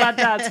talking about bad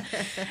dads.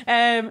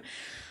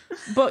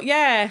 But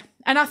yeah,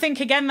 and I think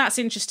again that's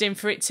interesting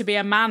for it to be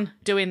a man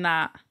doing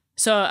that.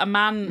 So a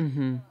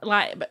man,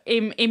 like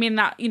him in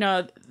that,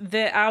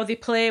 how they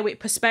play with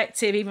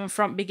perspective even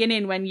from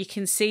beginning when you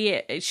can see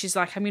it. She's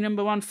like, I'm your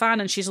number one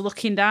fan, and she's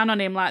looking down on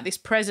him like this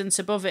presence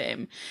above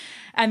him.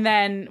 And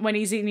then when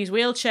he's in his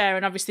wheelchair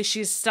and obviously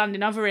she's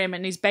standing over him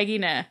and he's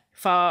begging her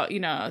for,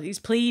 he's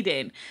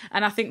pleading.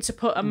 And I think to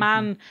put a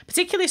man,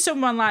 particularly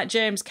someone like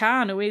James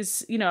Caan, who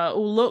is, who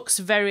looks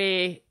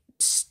very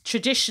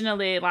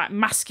traditionally like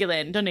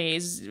masculine, doesn't he?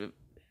 He's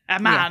a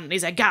man,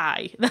 he's a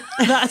guy.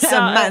 That's a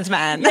man's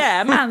man.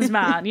 Yeah, a man's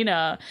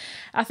man,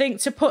 I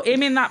think to put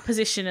him in that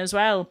position as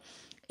well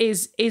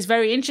is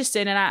very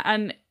interesting.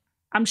 And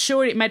I'm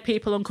sure it made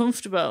people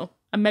uncomfortable.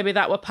 And maybe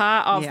that were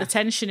part of the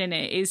tension in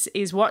it,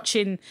 is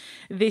watching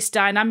this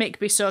dynamic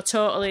be so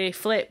totally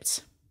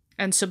flipped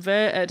and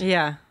subverted.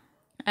 Yeah.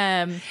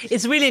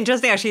 It's really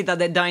interesting actually that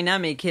the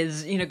dynamic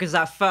is, because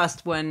at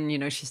first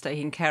when, she's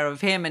taking care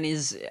of him and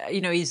he's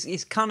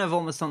kind of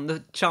almost on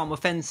the charm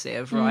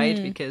offensive, right?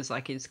 Because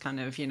like he's kind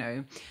of,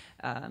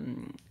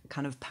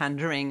 kind of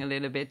pandering a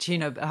little bit,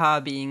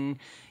 her being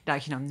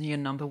like, your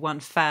number one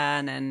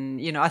fan. And,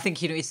 I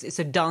think, it's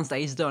a dance that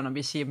he's done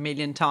obviously a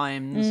million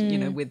times,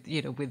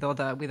 with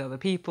other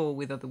people,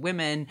 with other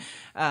women.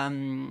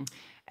 And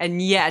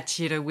yet,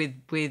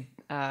 with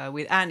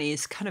Annie,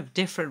 it's kind of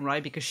different,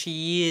 right? Because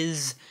she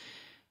is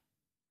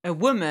a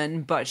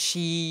woman, but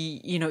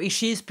she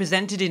is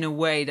presented in a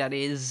way that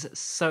is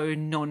so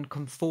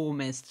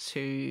non-conformist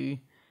to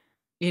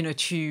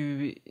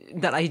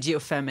that idea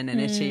of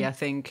femininity. I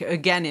think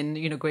again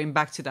in going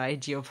back to the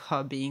idea of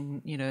her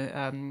being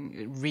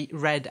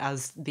read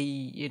as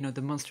the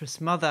the monstrous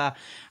mother.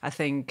 I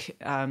think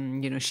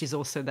she's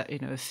also that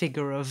a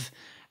figure of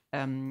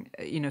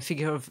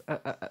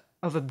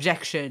of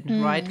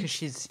objection, right?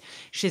 Because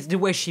she's the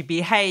way she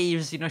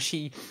behaves.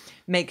 She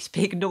makes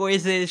big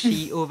noises.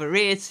 She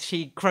overeats.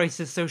 She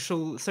crosses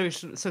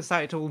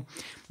societal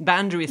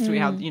boundaries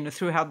throughout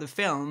the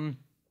film.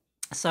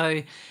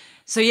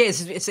 So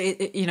yes, it's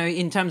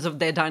in terms of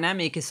their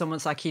dynamic, it's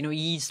almost like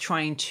he's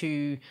trying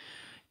to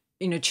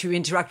to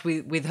interact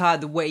with her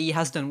the way he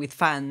has done with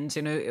fans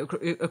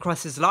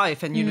across his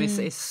life, and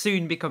it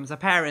soon becomes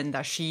apparent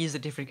that she is a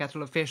different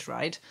kettle of fish,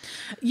 right?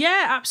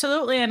 Yeah,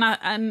 absolutely,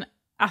 and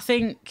I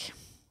think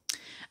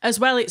as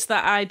well it's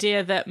that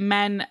idea that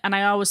men, and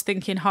I always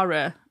think in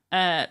horror,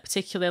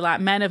 particularly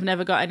like men have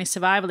never got any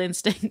survival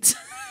instinct.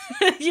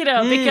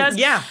 Because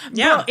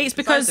but it's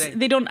because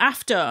they don't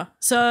have to.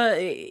 So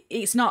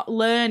it's not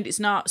learned. It's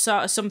not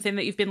sort of something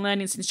that you've been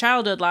learning since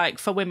childhood. Like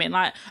for women,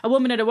 like a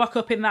woman had woke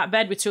up in that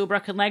bed with 2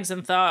 broken legs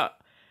and thought,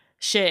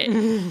 shit,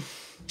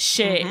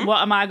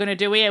 what am I going to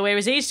do here?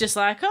 Whereas he's just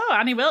like, oh,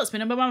 Annie Wilkes, my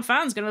number one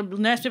fan's going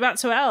to nurse me back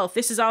to health.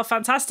 This is all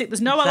fantastic.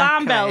 There's no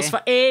alarm bells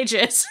for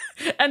ages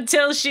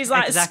until she's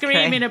like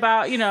screaming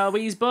about,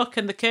 with his book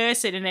and the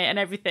cursing in it and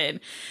everything.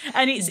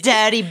 And it's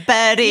dirty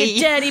birdie.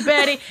 Dirty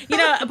birdie.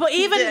 But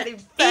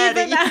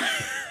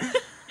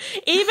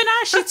even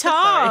as she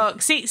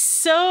talks, it's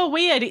so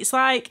weird. It's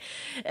like,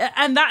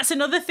 and that's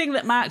another thing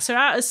that marks her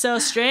out as so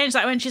strange.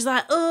 Like when she's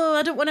like, oh,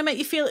 I don't want to make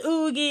you feel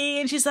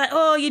oogie. And she's like,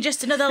 oh, you're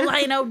just another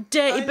lying old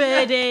dirty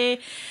birdie.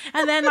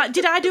 And then like,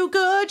 did I do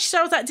good? So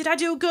I was like, did I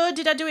do good?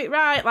 Did I do it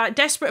right? Like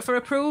desperate for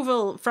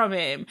approval from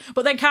him,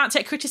 but then can't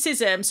take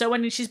criticism. So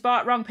when she's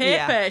bought wrong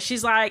paper,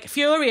 she's like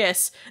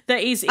furious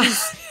that he's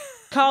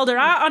called her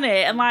out on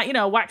it and like,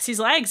 whacks his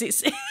legs.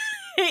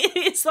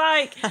 It's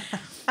like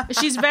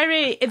she's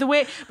very the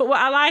way, but what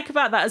I like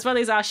about that as well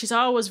is how she's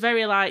always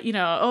very like,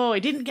 oh, he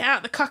didn't get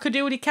out the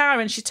cock-a-doodle car,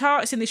 and she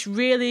talks in this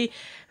really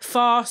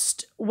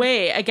forced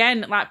way,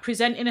 again, like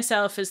presenting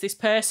herself as this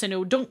person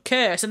who don't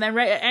curse, and then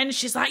right at the end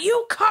she's like,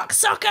 you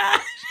cocksucker.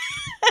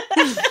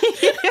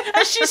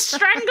 And she's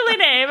strangling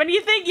him, and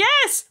you think,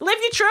 yes, live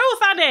your truth,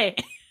 Annie.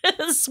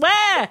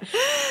 Swear.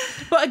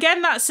 But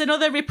again, that's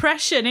another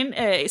repression, isn't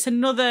it? It's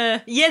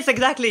another. Yes,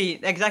 exactly.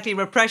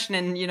 Repression,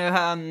 and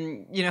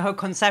her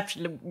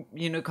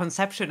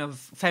conception of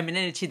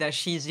femininity that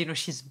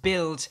she's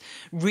built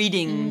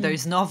reading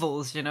those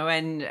novels,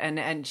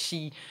 and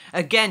she,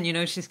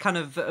 again, she's kind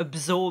of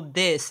absorbed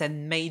this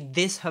and made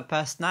this her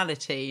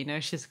personality.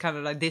 She's kind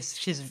of like this.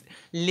 She's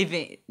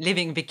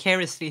living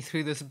vicariously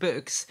through those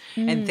books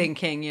and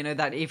thinking,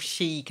 that if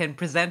she can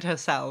present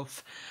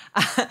herself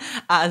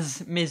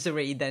as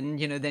misery,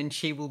 then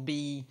she will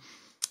be,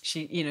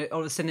 all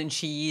of a sudden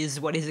she is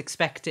what is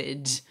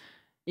expected,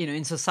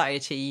 in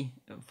society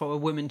for a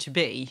woman to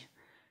be.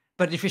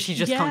 But if she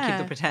just can't keep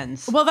the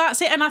pretense. Well,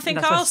 that's it. And I think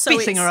that's also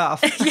pissing her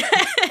off.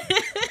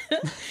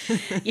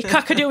 You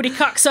cock-a-doodle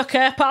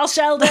cocksucker, Paul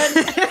Sheldon.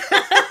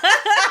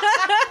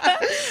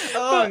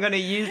 I'm going to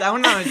use that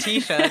one on a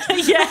t-shirt.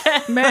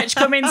 Yeah, merch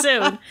coming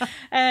soon.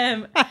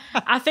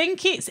 I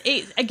think it's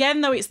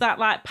again, though, it's that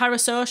like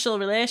parasocial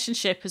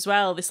relationship as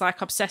well, this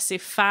like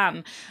obsessive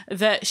fan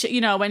that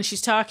when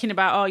she's talking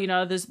about,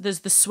 there's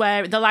the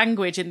swear, the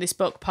language in this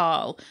book,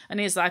 Paul, and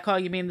he's like, oh,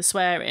 you mean the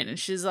swearing? And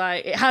she's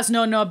like, it has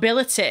no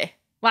nobility.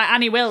 Like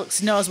Annie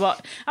Wilkes knows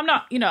what, I'm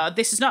not,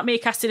 this is not me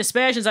casting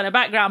aspersions on her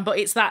background, but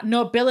it's that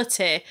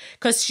nobility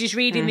because she's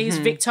reading these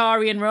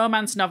Victorian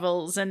romance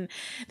novels and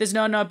there's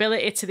no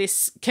nobility to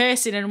this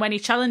cursing. And when he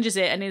challenges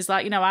it and he's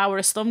like, I were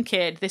a slum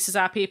kid, this is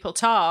how people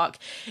talk,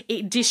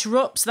 it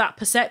disrupts that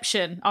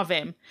perception of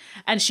him.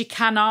 And she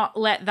cannot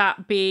let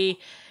that be,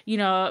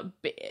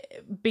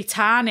 be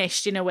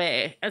tarnished in a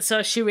way. And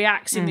so she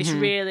reacts in this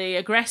really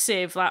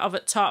aggressive, like over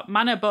the top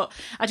manner. But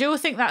I do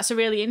think that's a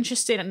really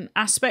interesting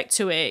aspect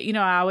to it,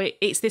 how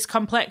it's this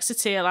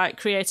complexity, like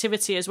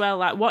creativity as well.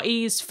 Like what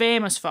he's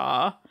famous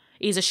for,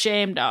 he's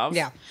ashamed of.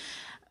 Yeah.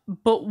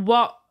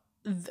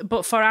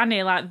 But for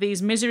Annie, like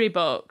these misery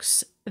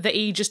books that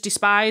he just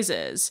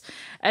despises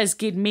has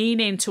given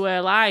meaning to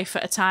her life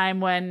at a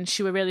time when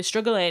she were really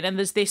struggling. And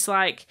there's this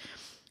like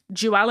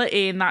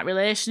duality in that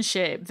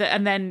relationship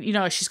and then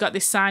she's got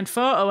this signed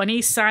photo and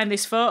he signed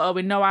this photo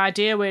with no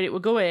idea where it were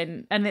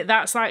going, and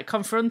that's like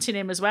confronting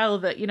him as well,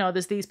 that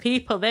there's these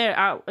people there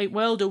out in the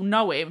world who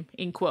know him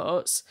in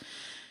quotes,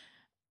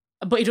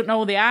 but he don't know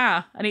who they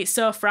are, and it's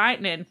so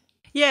frightening.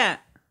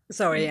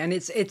 Sorry, and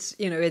it's and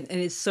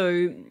it's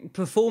so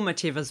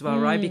performative as well,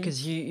 right?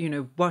 Because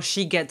what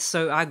she gets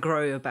so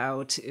aggro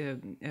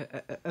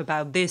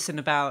about this and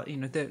about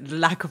the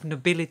lack of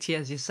nobility,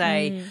 as you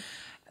say.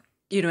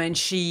 And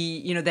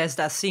she, there's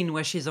that scene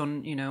where she's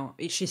on,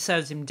 she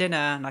serves him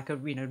dinner, like a,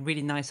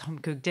 really nice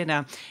home-cooked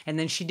dinner, and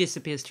then she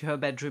disappears to her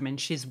bedroom and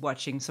she's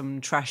watching some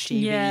trash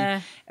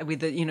TV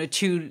with a,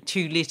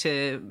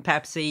 2-liter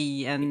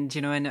Pepsi and,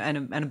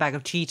 and a bag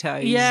of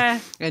Cheetos. Yeah.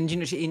 And,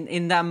 she,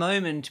 in that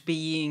moment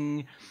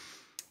being,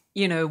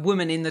 a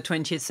woman in the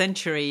 20th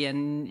century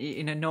and,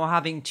 not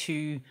having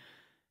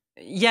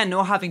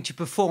to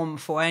perform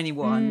for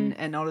anyone,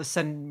 and all of a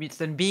sudden it's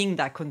then being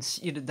that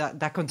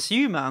that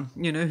consumer,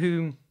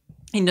 who,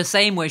 in the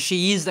same way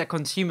she is that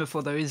consumer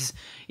for those,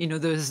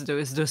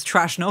 those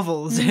trash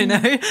novels,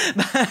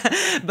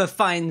 but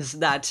finds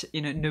that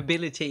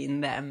nobility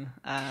in them.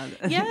 And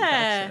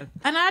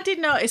I did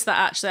notice that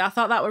actually. I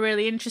thought that were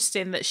really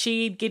interesting that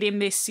she'd give him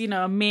this,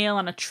 meal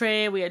on a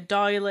tray with a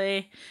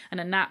doily and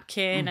a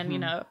napkin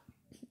and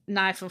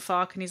knife and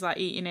fork, and he's like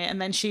eating it,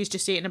 and then she's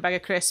just eating a bag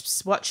of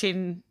crisps,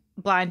 watching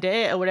Blind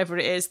Date or whatever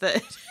it is,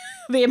 that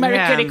the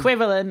American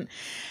equivalent.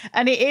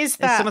 And it is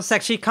that it's almost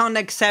like she can't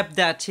accept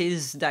that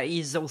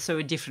he's also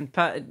a different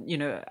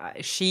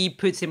she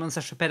puts him on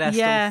such a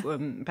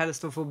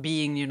pedestal for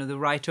being the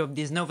writer of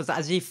these novels,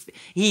 as if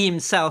he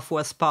himself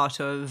was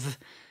part of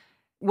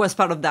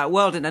that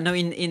world. And I know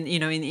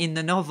in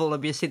the novel,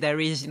 obviously there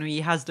is he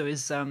has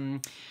those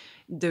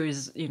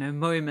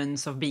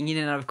moments of being in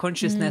and out of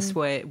consciousness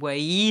where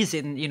he is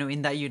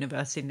in that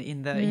universe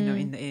in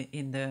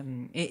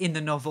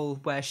the novel,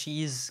 where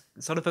she's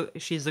sort of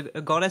she's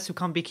a goddess who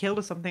can't be killed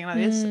or something like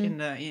this in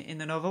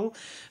the novel,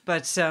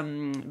 but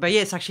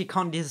yes, actually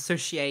can't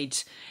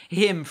disassociate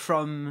him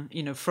from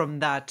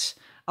that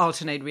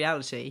alternate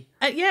reality.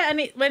 And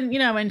it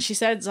when she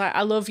says like,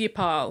 I love you,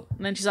 Paul,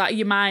 and then she's like,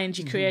 your mind,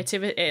 your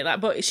creativity,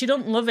 like, but she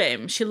doesn't love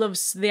him, she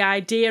loves the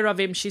idea of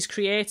him she's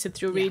created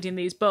through reading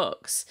these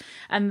books.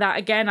 And that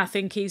again, I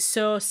think is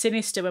so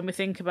sinister when we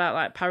think about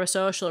like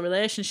parasocial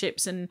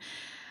relationships and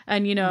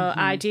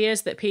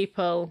ideas that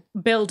people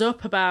build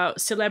up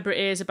about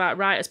celebrities, about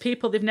writers,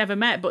 people they've never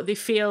met, but they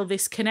feel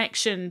this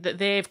connection that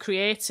they've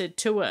created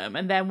to them.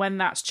 And then when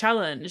that's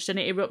challenged and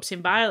it erupts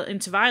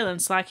into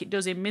violence, like it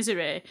does in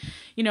Misery,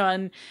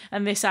 and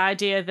this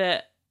idea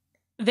that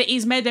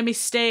he's made a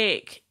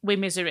mistake with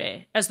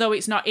Misery, as though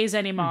it's not his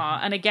anymore.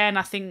 And again,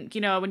 I think,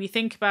 when you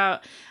think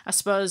about, I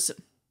suppose,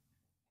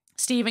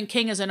 Stephen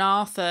King as an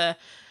author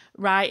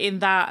writing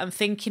that and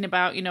thinking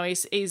about,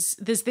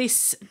 there's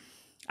this...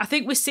 I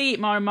think we see it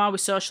more and more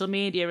with social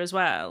media as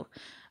well.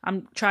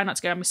 I'm trying not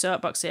to get on my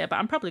soapbox here, but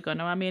I'm probably going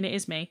to. I mean, it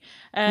is me.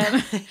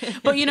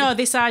 But,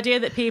 this idea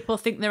that people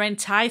think they're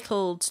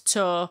entitled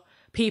to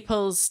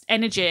people's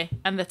energy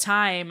and the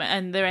time,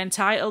 and they're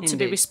entitled to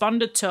be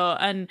responded to,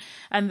 and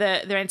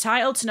they're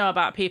entitled to know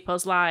about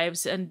people's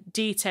lives and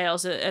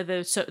details of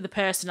the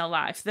personal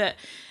life. That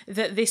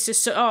this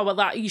is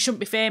that you shouldn't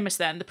be famous.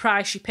 Then the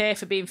price you pay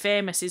for being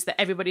famous is that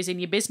everybody's in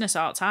your business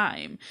all the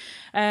time.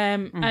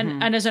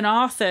 And as an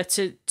author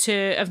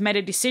to have made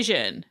a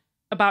decision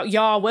about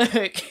your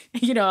work,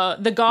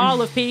 the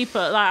gall of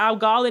people, like how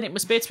galling it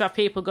must be to have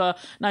people go,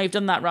 no, you've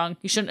done that wrong.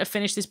 You shouldn't have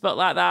finished this book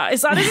like that.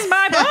 It's like, this is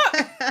my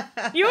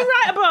book. You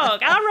write a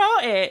book. I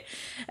wrote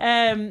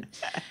it.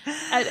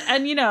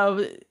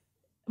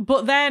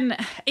 But then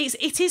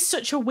it is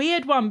such a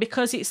weird one,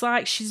 because it's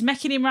like she's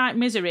making him write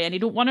misery and he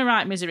don't want to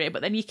write misery,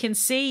 but then you can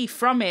see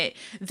from it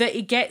that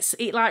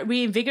it like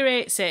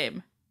reinvigorates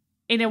him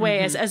in a way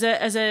as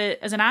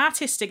an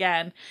artist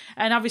again.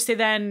 And obviously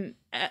then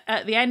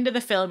at the end of the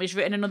film he's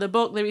written another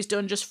book that he's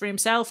done just for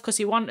himself because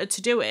he wanted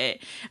to do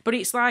it. But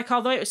it's like,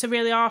 although it was a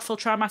really awful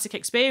traumatic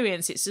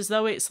experience, it's as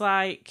though it's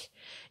like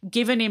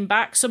giving him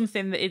back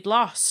something that he'd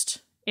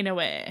lost in a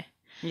way.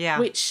 Yeah.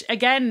 Which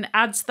again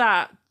adds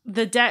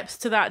the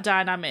depth to that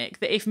dynamic,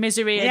 that if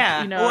misery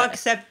or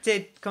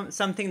accepted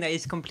something that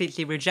is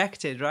completely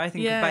rejected, right? I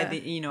think by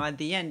the at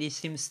the end he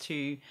seems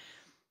to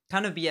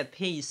kind of be at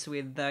peace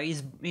with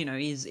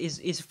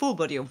his full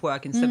body of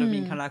work, instead of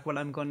being kind of like, well,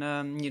 I'm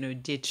gonna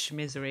ditch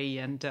misery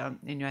and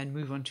and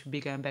move on to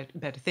bigger and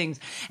better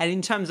things. And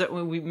in terms of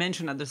what we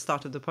mentioned at the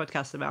start of the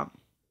podcast about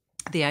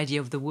the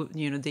idea of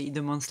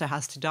the monster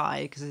has to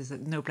die because there's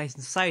no place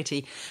in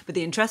society. But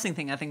the interesting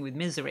thing I think with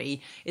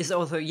misery is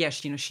also, yes,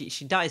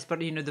 she dies, but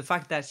the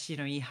fact that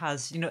he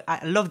has,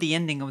 I love the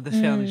ending of the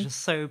film. It's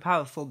just so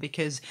powerful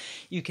because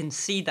you can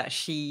see that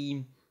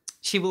she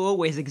will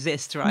always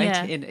exist,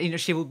 right? Yeah.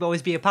 She will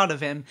always be a part of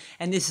him.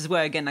 And this is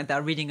where, again, like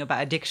that reading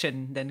about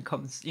addiction then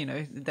comes,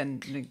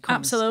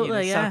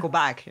 absolutely, circle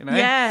back,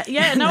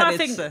 Yeah, no, I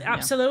think,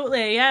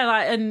 absolutely, yeah.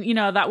 Like, and,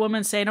 that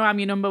woman saying, oh, I'm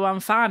your number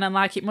one fan, and,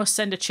 like, it must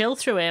send a chill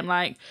through him,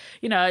 like,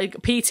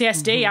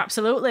 PTSD,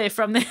 absolutely,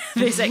 from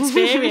this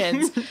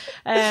experience.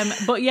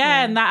 But,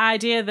 and that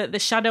idea that the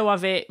shadow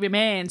of it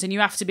remains, and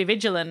you have to be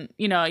vigilant,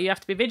 you have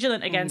to be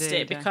vigilant against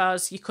it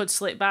because you could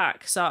slip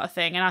back, sort of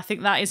thing. And I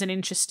think that is an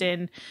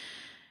interesting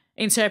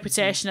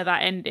interpretation of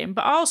that ending,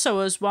 but also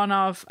as one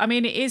of, I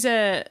mean, it is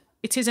a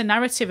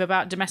narrative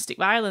about domestic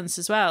violence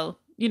as well,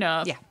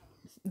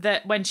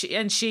 that when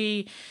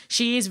she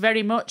is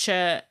very much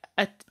I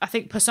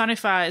think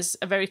personifies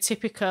a very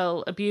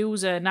typical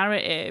abuser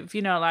narrative,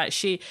 like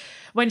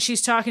when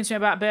she's talking to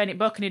him about burning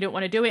book and he don't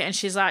want to do it, and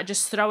she's like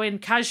just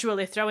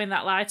casually throwing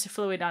that lighter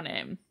fluid on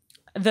him.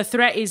 The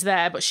threat is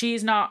there, but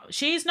she's not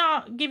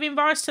giving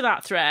voice to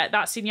that threat.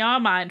 That's in your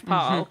mind,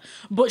 Paul.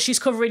 But she's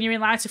covering you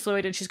in lighter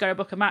fluid and she's got a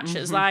book of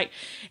matches. Like,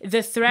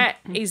 the threat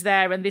is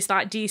there, and this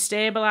like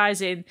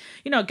destabilizing,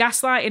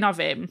 gaslighting of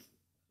him.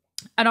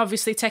 And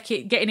obviously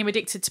getting him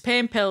addicted to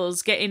pain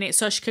pills, getting it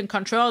so she can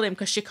control him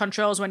because she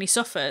controls when he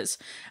suffers.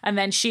 And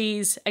then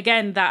she's,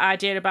 again, that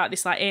idea about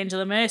this like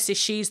angel of mercy,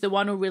 she's the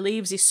one who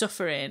relieves his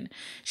suffering.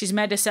 She's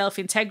made herself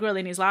integral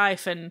in his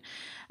life. And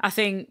I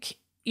think,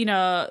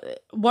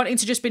 wanting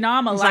to just be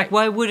normal. It's like,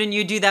 why wouldn't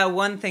you do that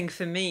one thing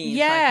for me?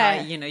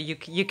 Yeah. It's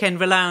like, you can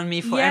rely on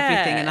me for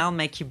everything, and I'll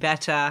make you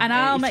better. And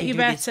I'll make you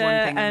better.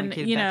 And,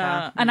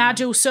 and I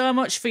do so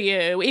much for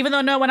you. Even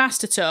though no one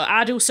asked her to,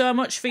 I do so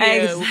much for you.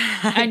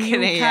 Exactly. And you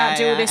can't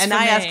do this and for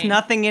me. And I ask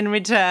nothing in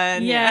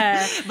return.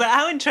 Yeah. But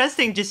how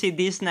interesting to see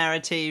this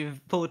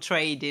narrative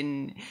portrayed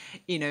in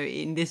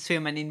this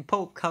film and in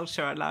pop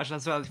culture at large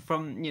as well,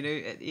 from,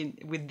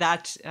 with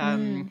that...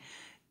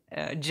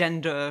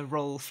 gender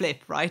role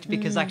flip, right?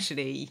 Because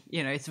actually,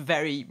 it's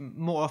very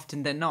more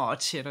often than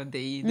not,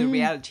 the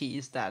reality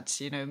is that,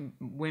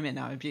 women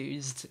are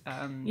abused,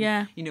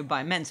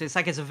 by men. So it's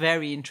like, it's a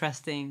very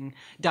interesting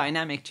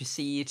dynamic to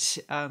see it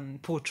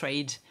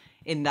portrayed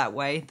in that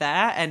way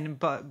there, and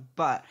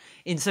but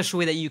in such a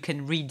way that you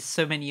can read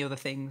so many other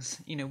things,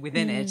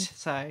 within it.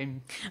 So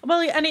and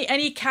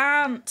he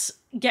can't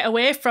get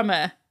away from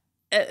her.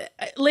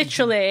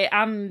 Literally,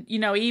 and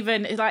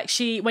even like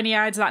when he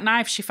hides that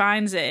knife, she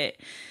finds it.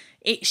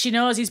 She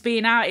knows he's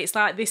being out. It's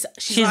like this.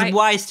 She's like,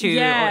 wise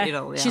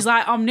to She's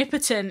like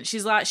omnipotent.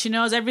 She's like, she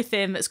knows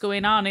everything that's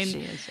going on, and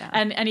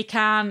he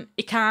can't.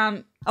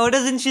 Oh,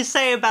 doesn't she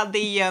say about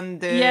the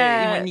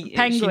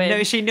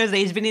penguin? She knows that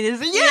he's been in this.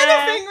 The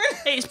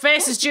penguin. Its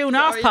face is due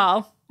north,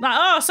 Paul. Like,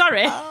 oh,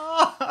 sorry.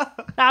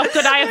 How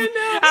could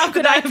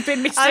I have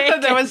been mistaken? I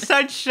thought that was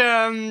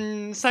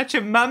such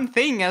a mum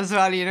thing as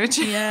well,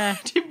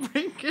 to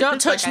bring.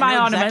 Don't touch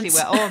my ornaments.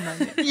 Exactly where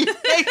ornaments.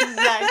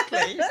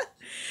 Exactly.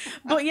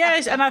 But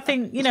yes, and I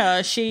think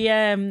she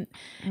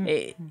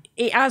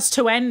it has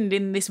to end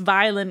in this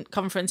violent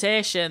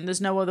confrontation. There's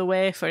no other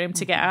way for him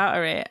to get out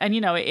of it, and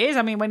it is.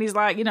 I mean, when he's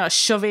like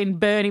shoving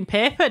burning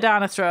paper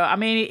down her throat. I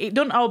mean, it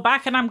doesn't hold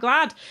back, and I'm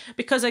glad,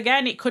 because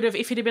again, it could have,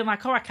 if he'd have been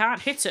like, oh, I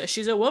can't hit her,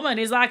 she's a woman.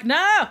 He's like,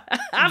 no,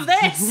 have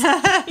this,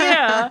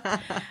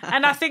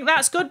 And I think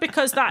that's good,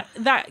 because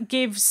that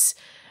gives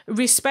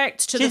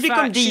respect to she's the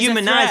fact she's become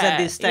dehumanized at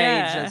this stage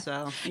yeah. as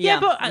well.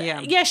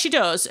 Yeah, she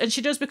does, and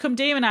she does become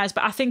demonized.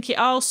 But I think it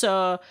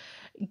also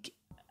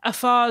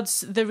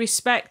affords the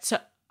respect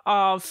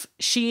of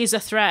she is a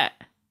threat.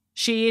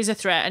 She is a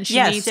threat, and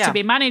she needs to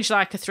be managed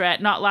like a threat,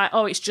 not like,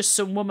 oh, it's just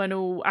some woman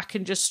who I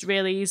can just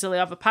really easily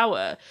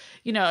overpower.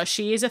 You know,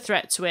 she is a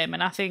threat to him,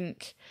 and I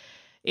think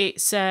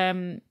it's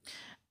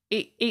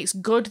it's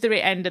good that it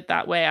ended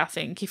that way. I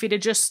think if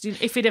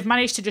he'd have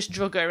managed to just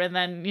drug her, and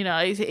then, you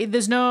know,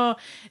 there's no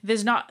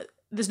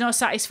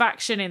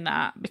satisfaction in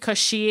that, because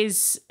she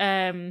is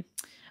a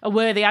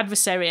worthy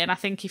adversary, and I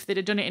think if they'd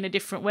have done it in a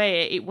different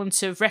way, it wouldn't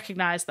have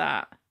recognised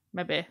that.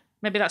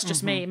 Maybe that's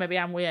just me. Maybe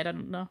I'm weird. I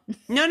don't know.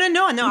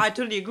 No. I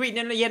totally agree.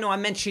 No. I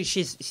meant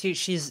she's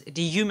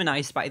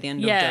dehumanized by the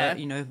end of the,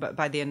 you know,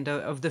 by the end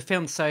of the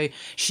film. So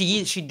she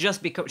is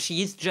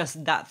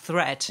just that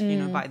threat, you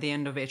know, by the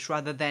end of it,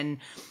 rather than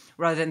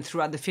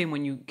throughout the film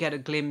when you get a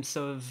glimpse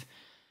of,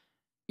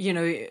 you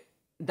know,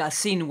 that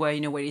scene where,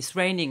 you know, where it's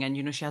raining and,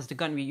 you know, she has the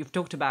gun. You've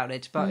talked about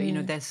it, but you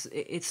know,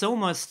 it's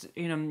almost,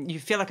 you know, you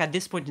feel like at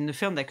this point in the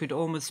film there could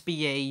almost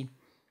be a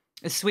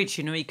switch,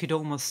 you know, he could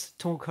almost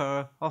talk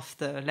her off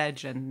the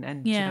ledge,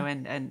 and you know,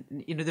 and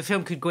you know, the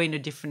film could go in a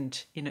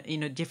different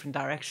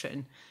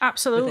direction.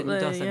 Absolutely, but then it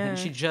doesn't, yeah. and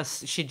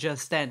she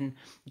just then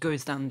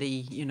goes down the,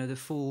 you know, the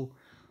full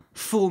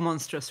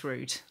monstrous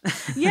route.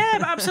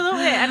 Yeah,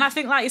 absolutely. And I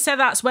think, like you said,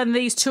 that's when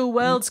these two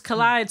worlds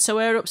collide. So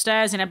we're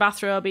upstairs in a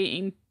bathrobe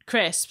eating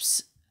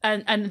crisps,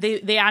 and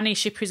the Annie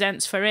she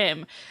presents for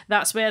him,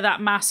 that's where that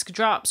mask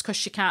drops, because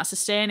she can't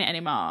sustain it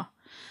anymore.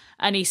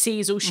 And he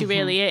sees who she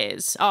really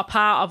is, or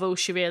part of who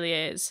she really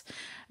is.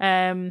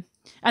 And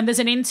there's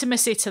an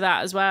intimacy to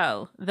that as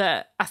well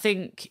that I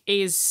think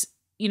is,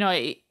 you know,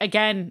 it,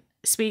 again,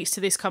 speaks to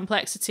this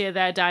complexity of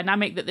their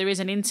dynamic, that there is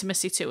an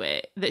intimacy to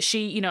it, that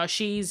she, you know,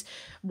 she's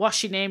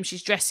washing him,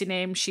 she's dressing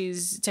him,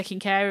 she's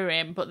taking care of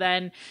him, but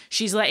then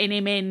she's letting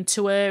him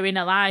into her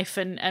inner life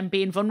and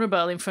being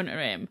vulnerable in front of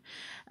him.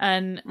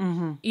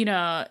 And, you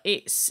know,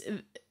 it's...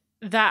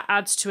 that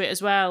adds to it as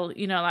well,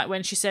 you know, like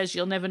when she says,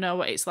 you'll never know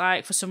what it's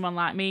like for someone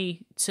like me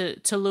to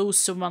lose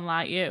someone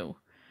like you.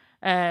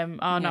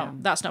 No,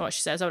 that's not what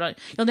she says.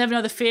 You'll never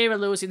know the fear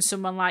of losing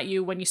someone like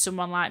you when you're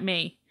someone like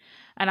me.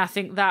 And I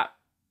think that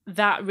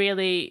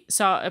really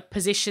sort of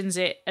positions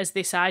it as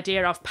this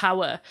idea of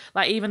power.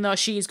 Like, even though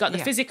she's got the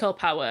physical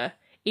power,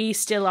 he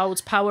still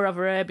holds power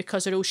over her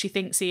because of who she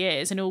thinks he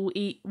is and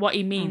what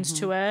he means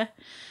to her.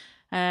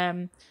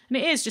 And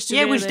it is just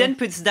which then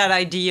puts that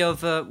idea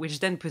of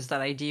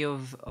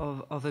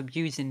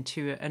abuse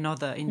into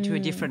a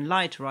different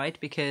light, right?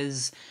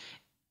 Because,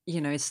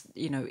 you know, it's,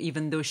 you know,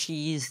 even though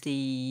she is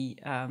the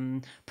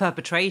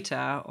perpetrator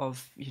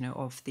of, you know,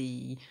 of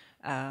the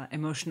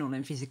emotional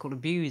and physical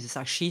abuse, it's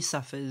like she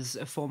suffers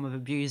a form of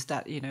abuse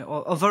that, you know,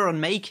 of her own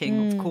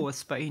making, of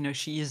course, but, you know,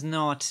 she is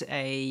not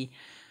a...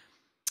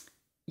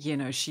 You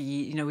know,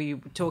 we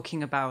were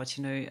talking about,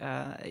 you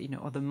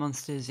know, other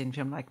monsters in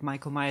film like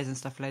Michael Myers and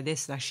stuff like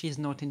this. Like, she's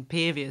not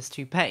impervious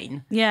to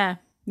pain.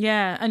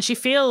 Yeah, and she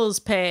feels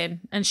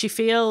pain, and she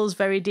feels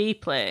very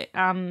deeply,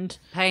 and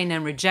pain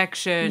and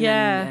rejection,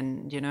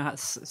 and you know,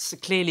 has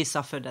clearly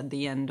suffered at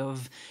the end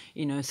of,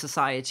 you know,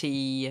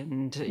 society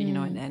and you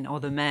know, and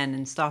other men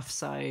and stuff.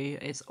 So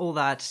it's all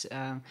that.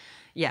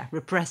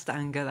 Repressed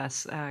anger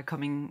that's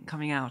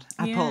coming out.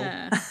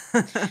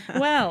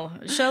 Well,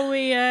 shall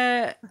we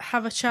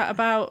have a chat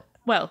about...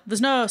 Well, there's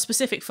no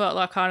specific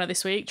folklore corner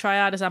this week, try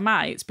hard as I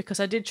might,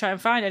 because I did try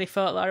and find any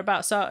folklore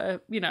about sort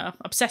of, you know,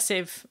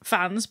 obsessive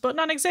fans, but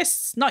none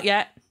exists. Not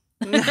yet.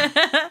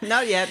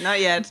 Not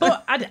yet.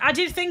 But I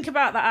did think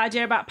about that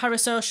idea about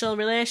parasocial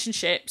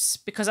relationships,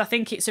 because I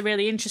think it's a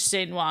really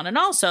interesting one, and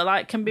also,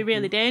 like, can be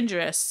really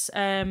dangerous.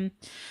 And,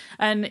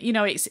 you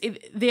know,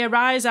 they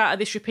arise out of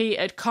this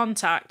repeated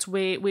contact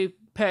with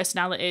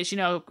personalities, you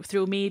know,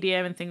 through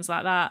media and things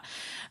like that.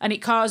 And it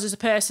causes a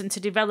person to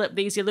develop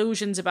these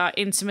illusions about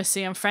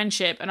intimacy and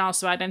friendship, and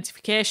also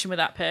identification with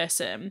that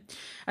person.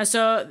 And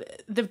so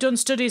they've done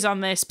studies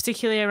on this,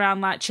 particularly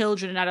around like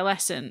children and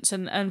adolescents,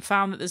 and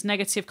found that there's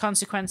negative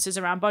consequences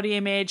around body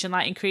image and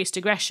like increased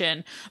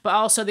aggression, but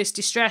also this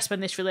distress when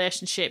this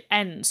relationship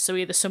ends. So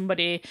either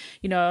somebody,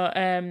 you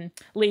know,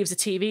 leaves a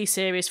TV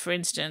series, for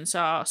instance,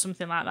 or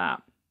something like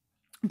that.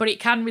 But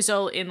it can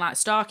result in like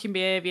stalking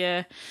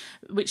behaviour,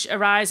 which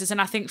arises. And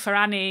I think for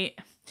Annie,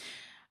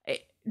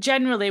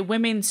 generally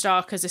women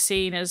stalkers are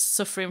seen as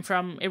suffering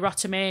from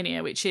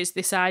erotomania, which is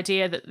this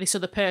idea that this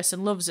other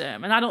person loves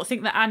them. And I don't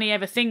think that Annie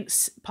ever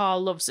thinks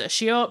Paul loves her.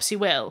 She hopes he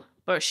will,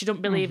 but she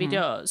doesn't believe he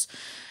does.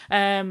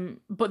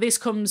 But this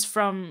comes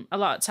from a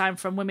lot of time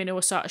from women who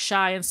are sort of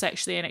shy and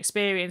sexually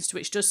inexperienced,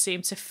 which does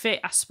seem to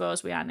fit, I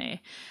suppose, with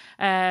Annie.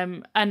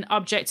 An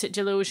object at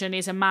delusion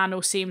is a man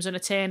who seems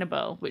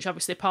unattainable, which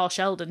obviously Paul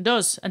Sheldon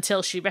does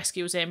until she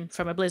rescues him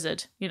from a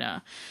blizzard, you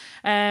know.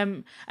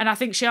 And I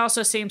think she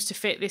also seems to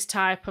fit this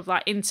type of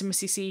like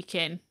intimacy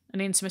seeking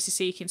an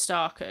intimacy-seeking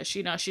stalker.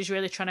 She's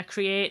really trying to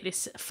create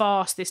this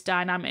force, this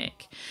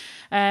dynamic.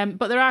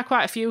 But there are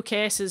quite a few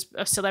cases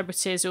of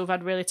celebrities who have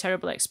had really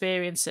terrible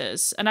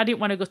experiences. And I didn't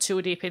want to go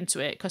too deep into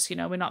it because,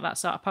 we're not that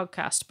sort of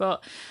podcast.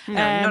 But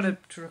not a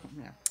true.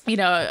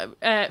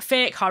 Yeah.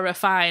 Fake horror,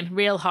 fine.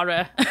 Real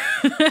horror,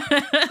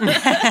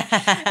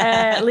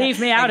 leave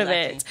me out of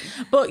it.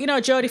 But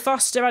Jodie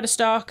Foster had a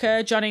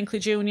stalker, John Hinckley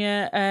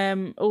Jr.,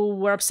 who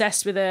were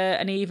obsessed with her,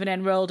 and he even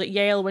enrolled at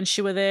Yale when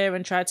she were there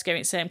and tried to get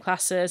in the same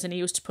classes. And he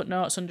used to put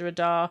notes under a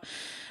door.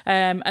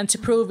 And to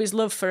prove his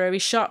love for her, he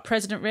shot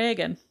President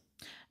Reagan.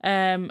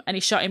 And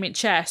he shot him in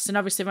chest, and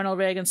obviously Ronald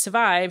Reagan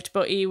survived,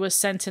 but he was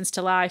sentenced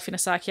to life in a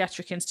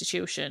psychiatric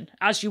institution,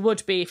 as you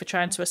would be for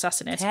trying to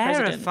assassinate a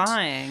president.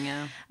 Terrifying,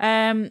 yeah.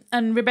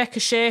 And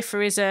Rebecca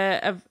Schaefer is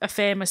a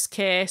famous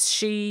case.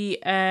 She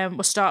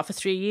was stalked for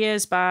 3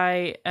 years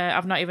by,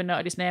 I've not even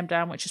noted his name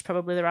down, which is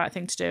probably the right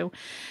thing to do.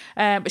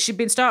 But she'd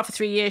been stalked for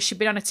 3 years. She'd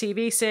been on a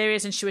TV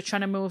series, and she was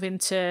trying to move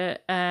into,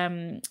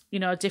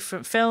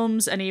 different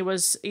films. And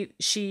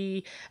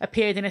she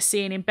appeared in a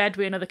scene in bed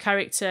with another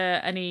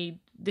character, and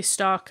this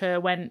stalker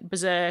went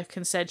berserk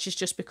and said she's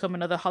just become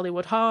another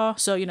Hollywood whore.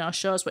 So,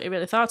 shows what he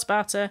really thought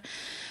about her.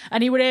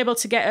 And he were able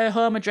to get her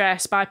home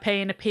address by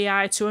paying a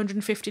PI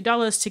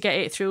 $250 to get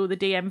it through the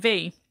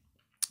DMV.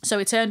 So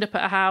he turned up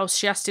at her house.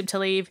 She asked him to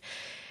leave.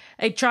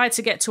 He tried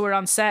to get to her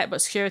on set,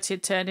 but security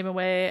had turned him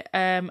away.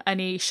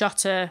 And he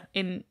shot her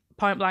in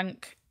point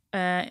blank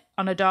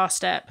on a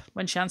doorstep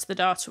when she answered the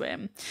door to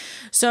him.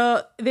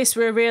 So this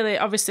were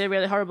obviously a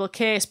really horrible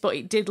case, but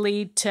it did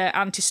lead to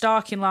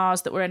anti-stalking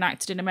laws that were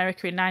enacted in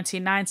America in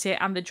 1990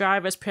 and the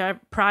Driver's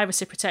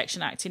Privacy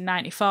Protection Act in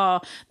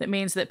 94 that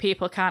means that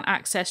people can't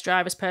access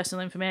drivers'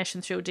 personal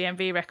information through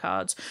DMV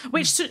records,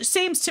 which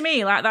seems to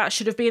me like that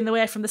should have been the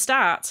way from the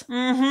start.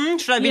 Mm-hmm.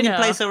 Should have been in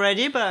place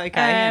already, but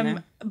okay.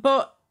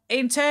 But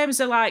in terms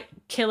of like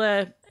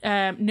killer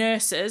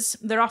nurses,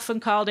 they're often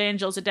called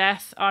angels of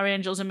death or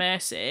angels of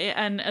mercy,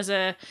 and as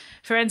a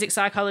forensic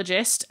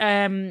psychologist,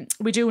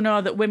 we do know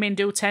that women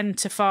do tend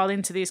to fall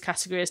into these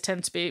categories,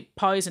 tend to be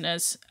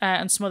poisoners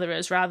and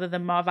smotherers rather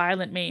than more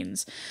violent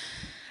means.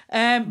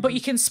 But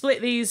you can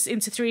split these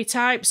into 3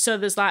 types. So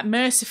there's like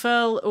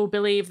merciful, who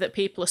believe that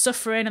people are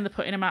suffering and they're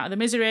putting them out of the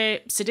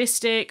misery,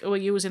 sadistic, who are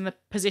using the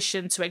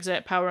position to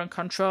exert power and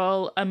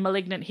control, and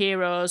malignant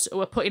heroes,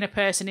 who are putting a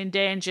person in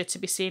danger to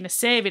be seen as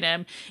saving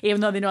them, even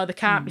though they know they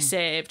can't be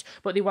saved,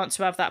 but they want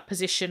to have that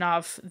position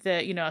of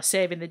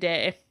saving the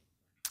day.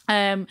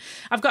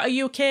 I've got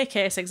a UK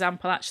case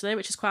example actually,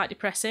 which is quite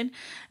depressing.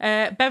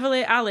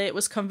 Beverly Allett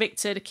was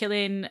convicted of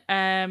killing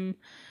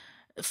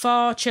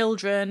 4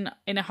 children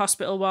in a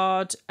hospital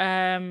ward.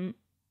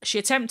 She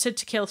attempted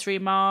to kill 3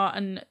 more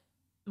and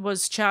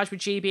was charged with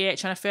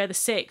GBH on a further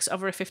 6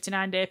 over a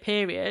 59-day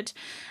period.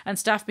 And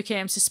staff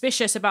became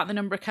suspicious about the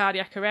number of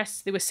cardiac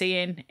arrests they were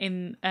seeing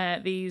in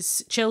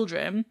these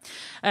children.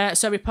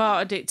 So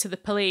reported it to the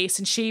police,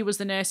 and she was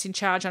the nurse in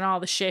charge on all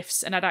the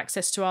shifts and had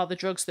access to all the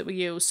drugs that were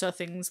used. So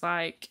things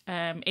like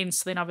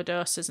insulin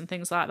overdoses and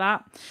things like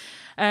that.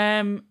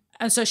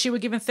 And so she was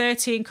given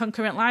 13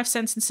 concurrent life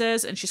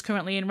sentences, and she's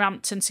currently in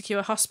Rampton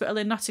Secure Hospital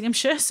in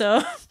Nottinghamshire,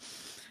 so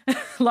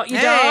lock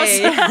your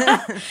doors.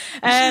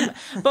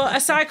 But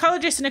a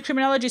psychologist and a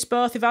criminologist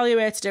both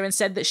evaluated her and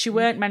said that she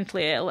weren't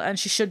mentally ill and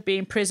she should be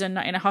in prison,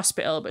 not in a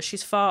hospital, but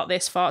she's fought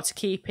to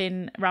keep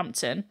in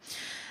Rampton.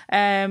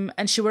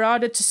 And she were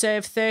ordered to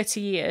serve 30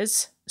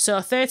 years.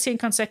 So 13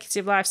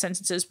 consecutive life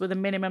sentences with a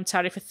minimum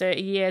tariff of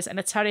 30 years, and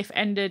a tariff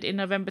ended in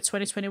November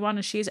 2021,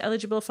 and she is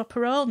eligible for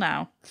parole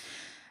now.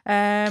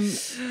 I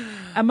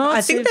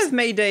think they've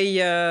made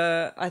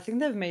a. I think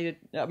they've made it.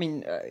 I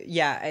mean,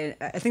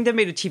 I think they've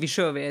made a TV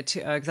show of it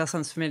because that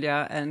sounds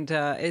familiar, and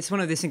it's one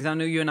of these things. I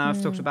know you and I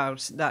have talked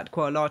about that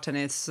quite a lot, and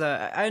it's.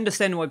 I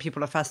understand why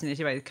people are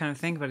fascinated by this kind of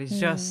thing, but it's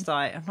just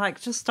like I'm like,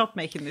 just stop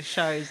making the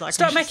shows. Like,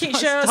 stop making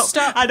shows.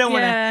 Stop. I don't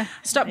want to.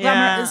 Stop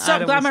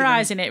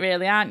glamorizing it,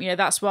 really, aren't you?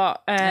 That's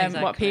what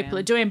what people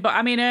are doing. But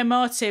I mean, her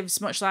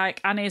motives, much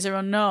like Annie's, are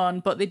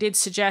unknown. But they did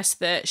suggest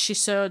that she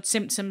showed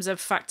symptoms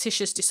of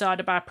factitious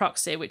disorder by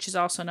proxy, which is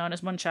also known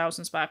as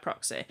Munchausen's by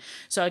proxy.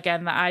 So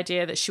again, that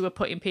idea that she were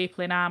putting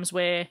people in harm's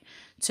way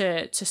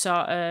to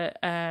sort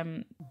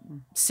of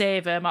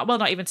save them. Well,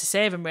 not even to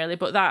save them really,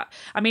 but that,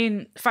 I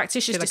mean,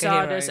 factitious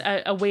disorders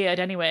are weird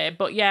anyway.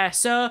 But yeah,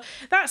 so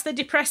that's the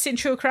depressing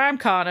true crime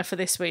corner for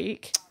this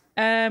week.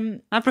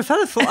 I prefer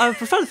the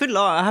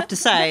folklore, I have to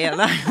say.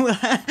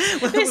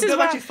 We'll go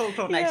back to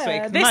folklore next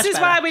week. This is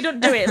why we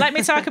don't do it. Let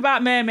me talk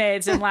about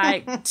mermaids and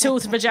like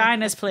toothed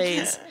vaginas,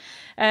 please.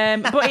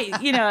 But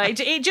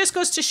it just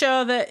goes to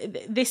show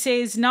that this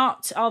is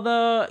not,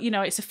 although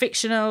it's a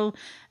fictional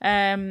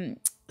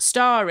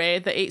story,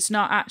 that it's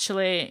not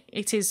actually.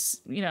 It is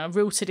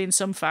rooted in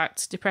some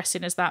fact,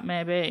 depressing as that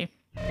may be.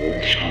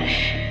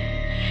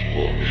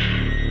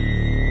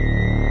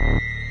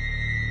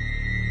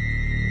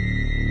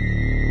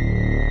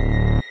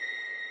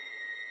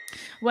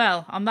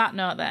 Well, on that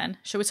note, then,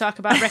 shall we talk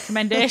about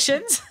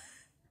recommendations?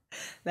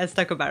 Let's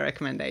talk about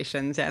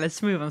recommendations. Yeah, let's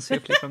move on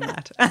swiftly from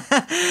that.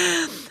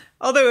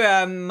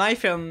 Although my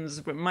film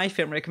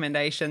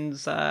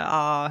recommendations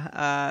are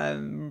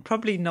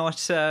probably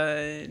not,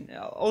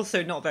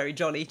 also not very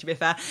jolly, to be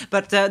fair.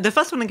 But the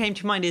first one that came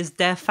to mind is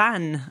Der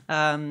Fan,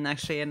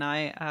 actually, and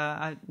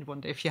I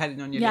wonder if you had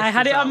it on your list. Yeah, I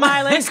had it on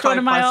my list, one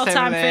of my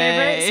all-time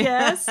favourites,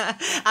 yes.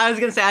 I was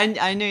going to say,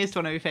 I knew it's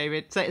one of your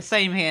favourites.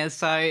 Same here,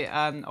 so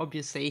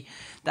obviously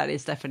that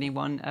is definitely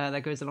one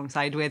that goes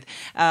alongside with.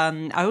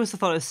 I also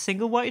thought of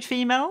Single White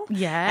Female.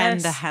 Yes.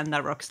 And The Hand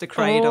That Rocks the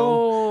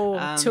Cradle.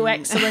 Oh, two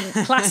excellent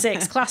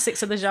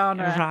classics of the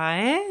genre.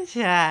 Right,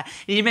 yeah.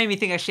 You made me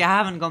think, actually, I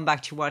haven't gone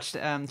back to watch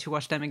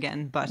them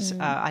again, but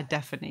I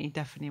definitely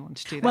want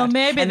to do that. Well,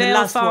 maybe and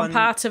they'll form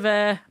part of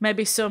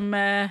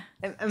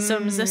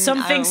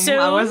something soon.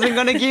 I wasn't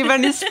going to give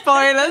any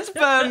spoilers,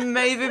 but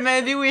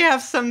maybe we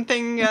have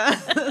something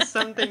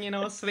in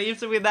our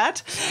sleeves with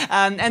that.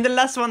 And the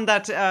last one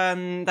that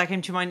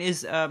came to mind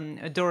is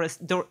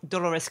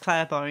Dolores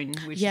Claiborne,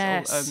 which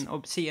is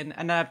obviously an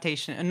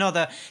adaptation,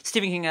 another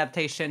Stephen King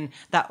adaptation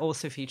that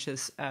also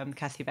features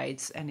Kathy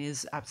Bates and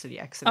is absolutely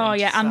excellent. Oh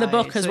yeah, and the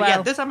book as well.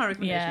 Yeah, those are my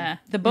recommendations. Yeah,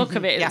 the book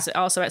of it is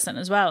also excellent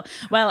as well.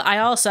 Well, I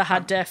also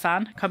had Der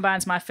Fan,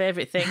 combines my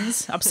favourite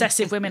things,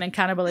 obsessive women and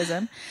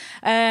cannibalism.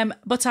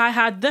 But I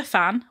had The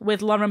Fan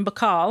with Lauren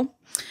Bacall,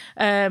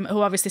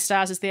 who obviously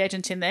stars as the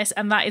agent in this,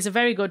 and that is a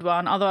very good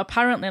one, although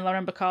apparently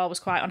Lauren Bacall was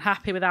quite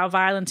unhappy with how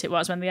violent it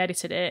was when they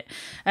edited it.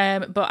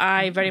 But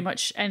I very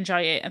much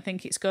enjoy it and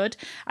think it's good.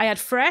 I had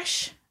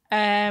Fresh,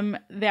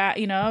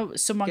 that,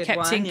 someone good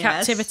kept in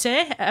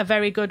captivity, a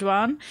very good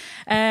one.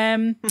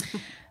 And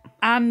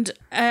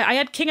I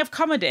had King of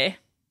Comedy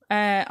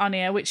on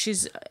here, which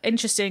is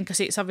interesting because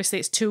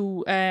it's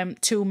two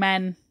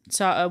men,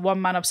 sort of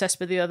one man obsessed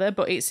with the other,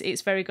 but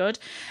it's very good.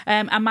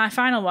 And my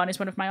final one is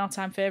one of my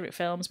all-time favourite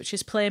films, which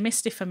is Play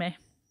Misty for Me.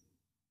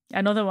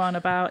 Another one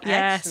about,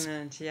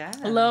 excellent, yes.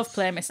 I love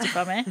Play Misty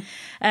for Me.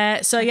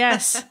 So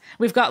yes,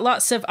 we've got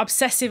lots of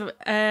obsessive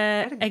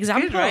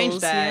examples. Good range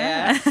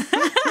there, yeah.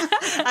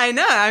 I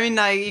know. I mean,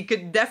 it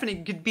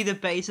could be the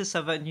basis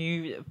of a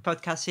new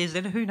podcast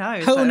season. Who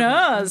knows? Who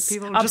knows?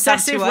 People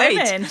obsessive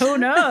women. Who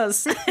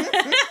knows?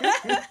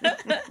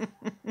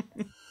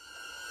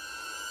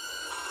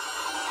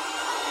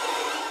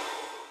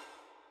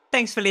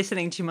 Thanks for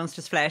listening to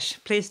Monstrous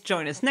Flesh. Please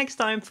join us next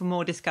time for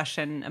more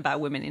discussion about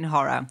women in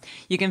horror.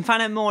 You can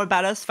find out more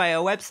about us via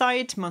our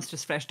website,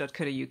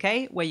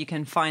 monstrousflesh.co.uk, where you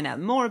can find out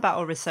more about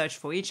our research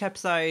for each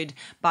episode,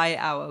 buy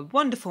our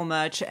wonderful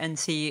merch, and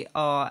see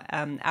our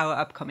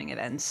upcoming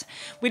events.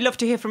 We'd love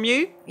to hear from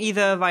you,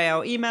 either via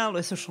our email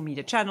or social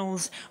media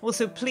channels.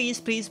 Also, please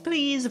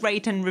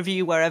rate and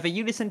review wherever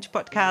you listen to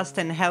podcasts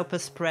and help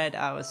us spread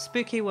our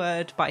spooky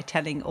word by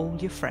telling all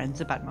your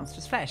friends about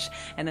Monstrous Flesh.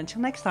 And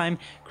until next time,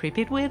 creep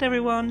it weird,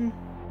 everyone.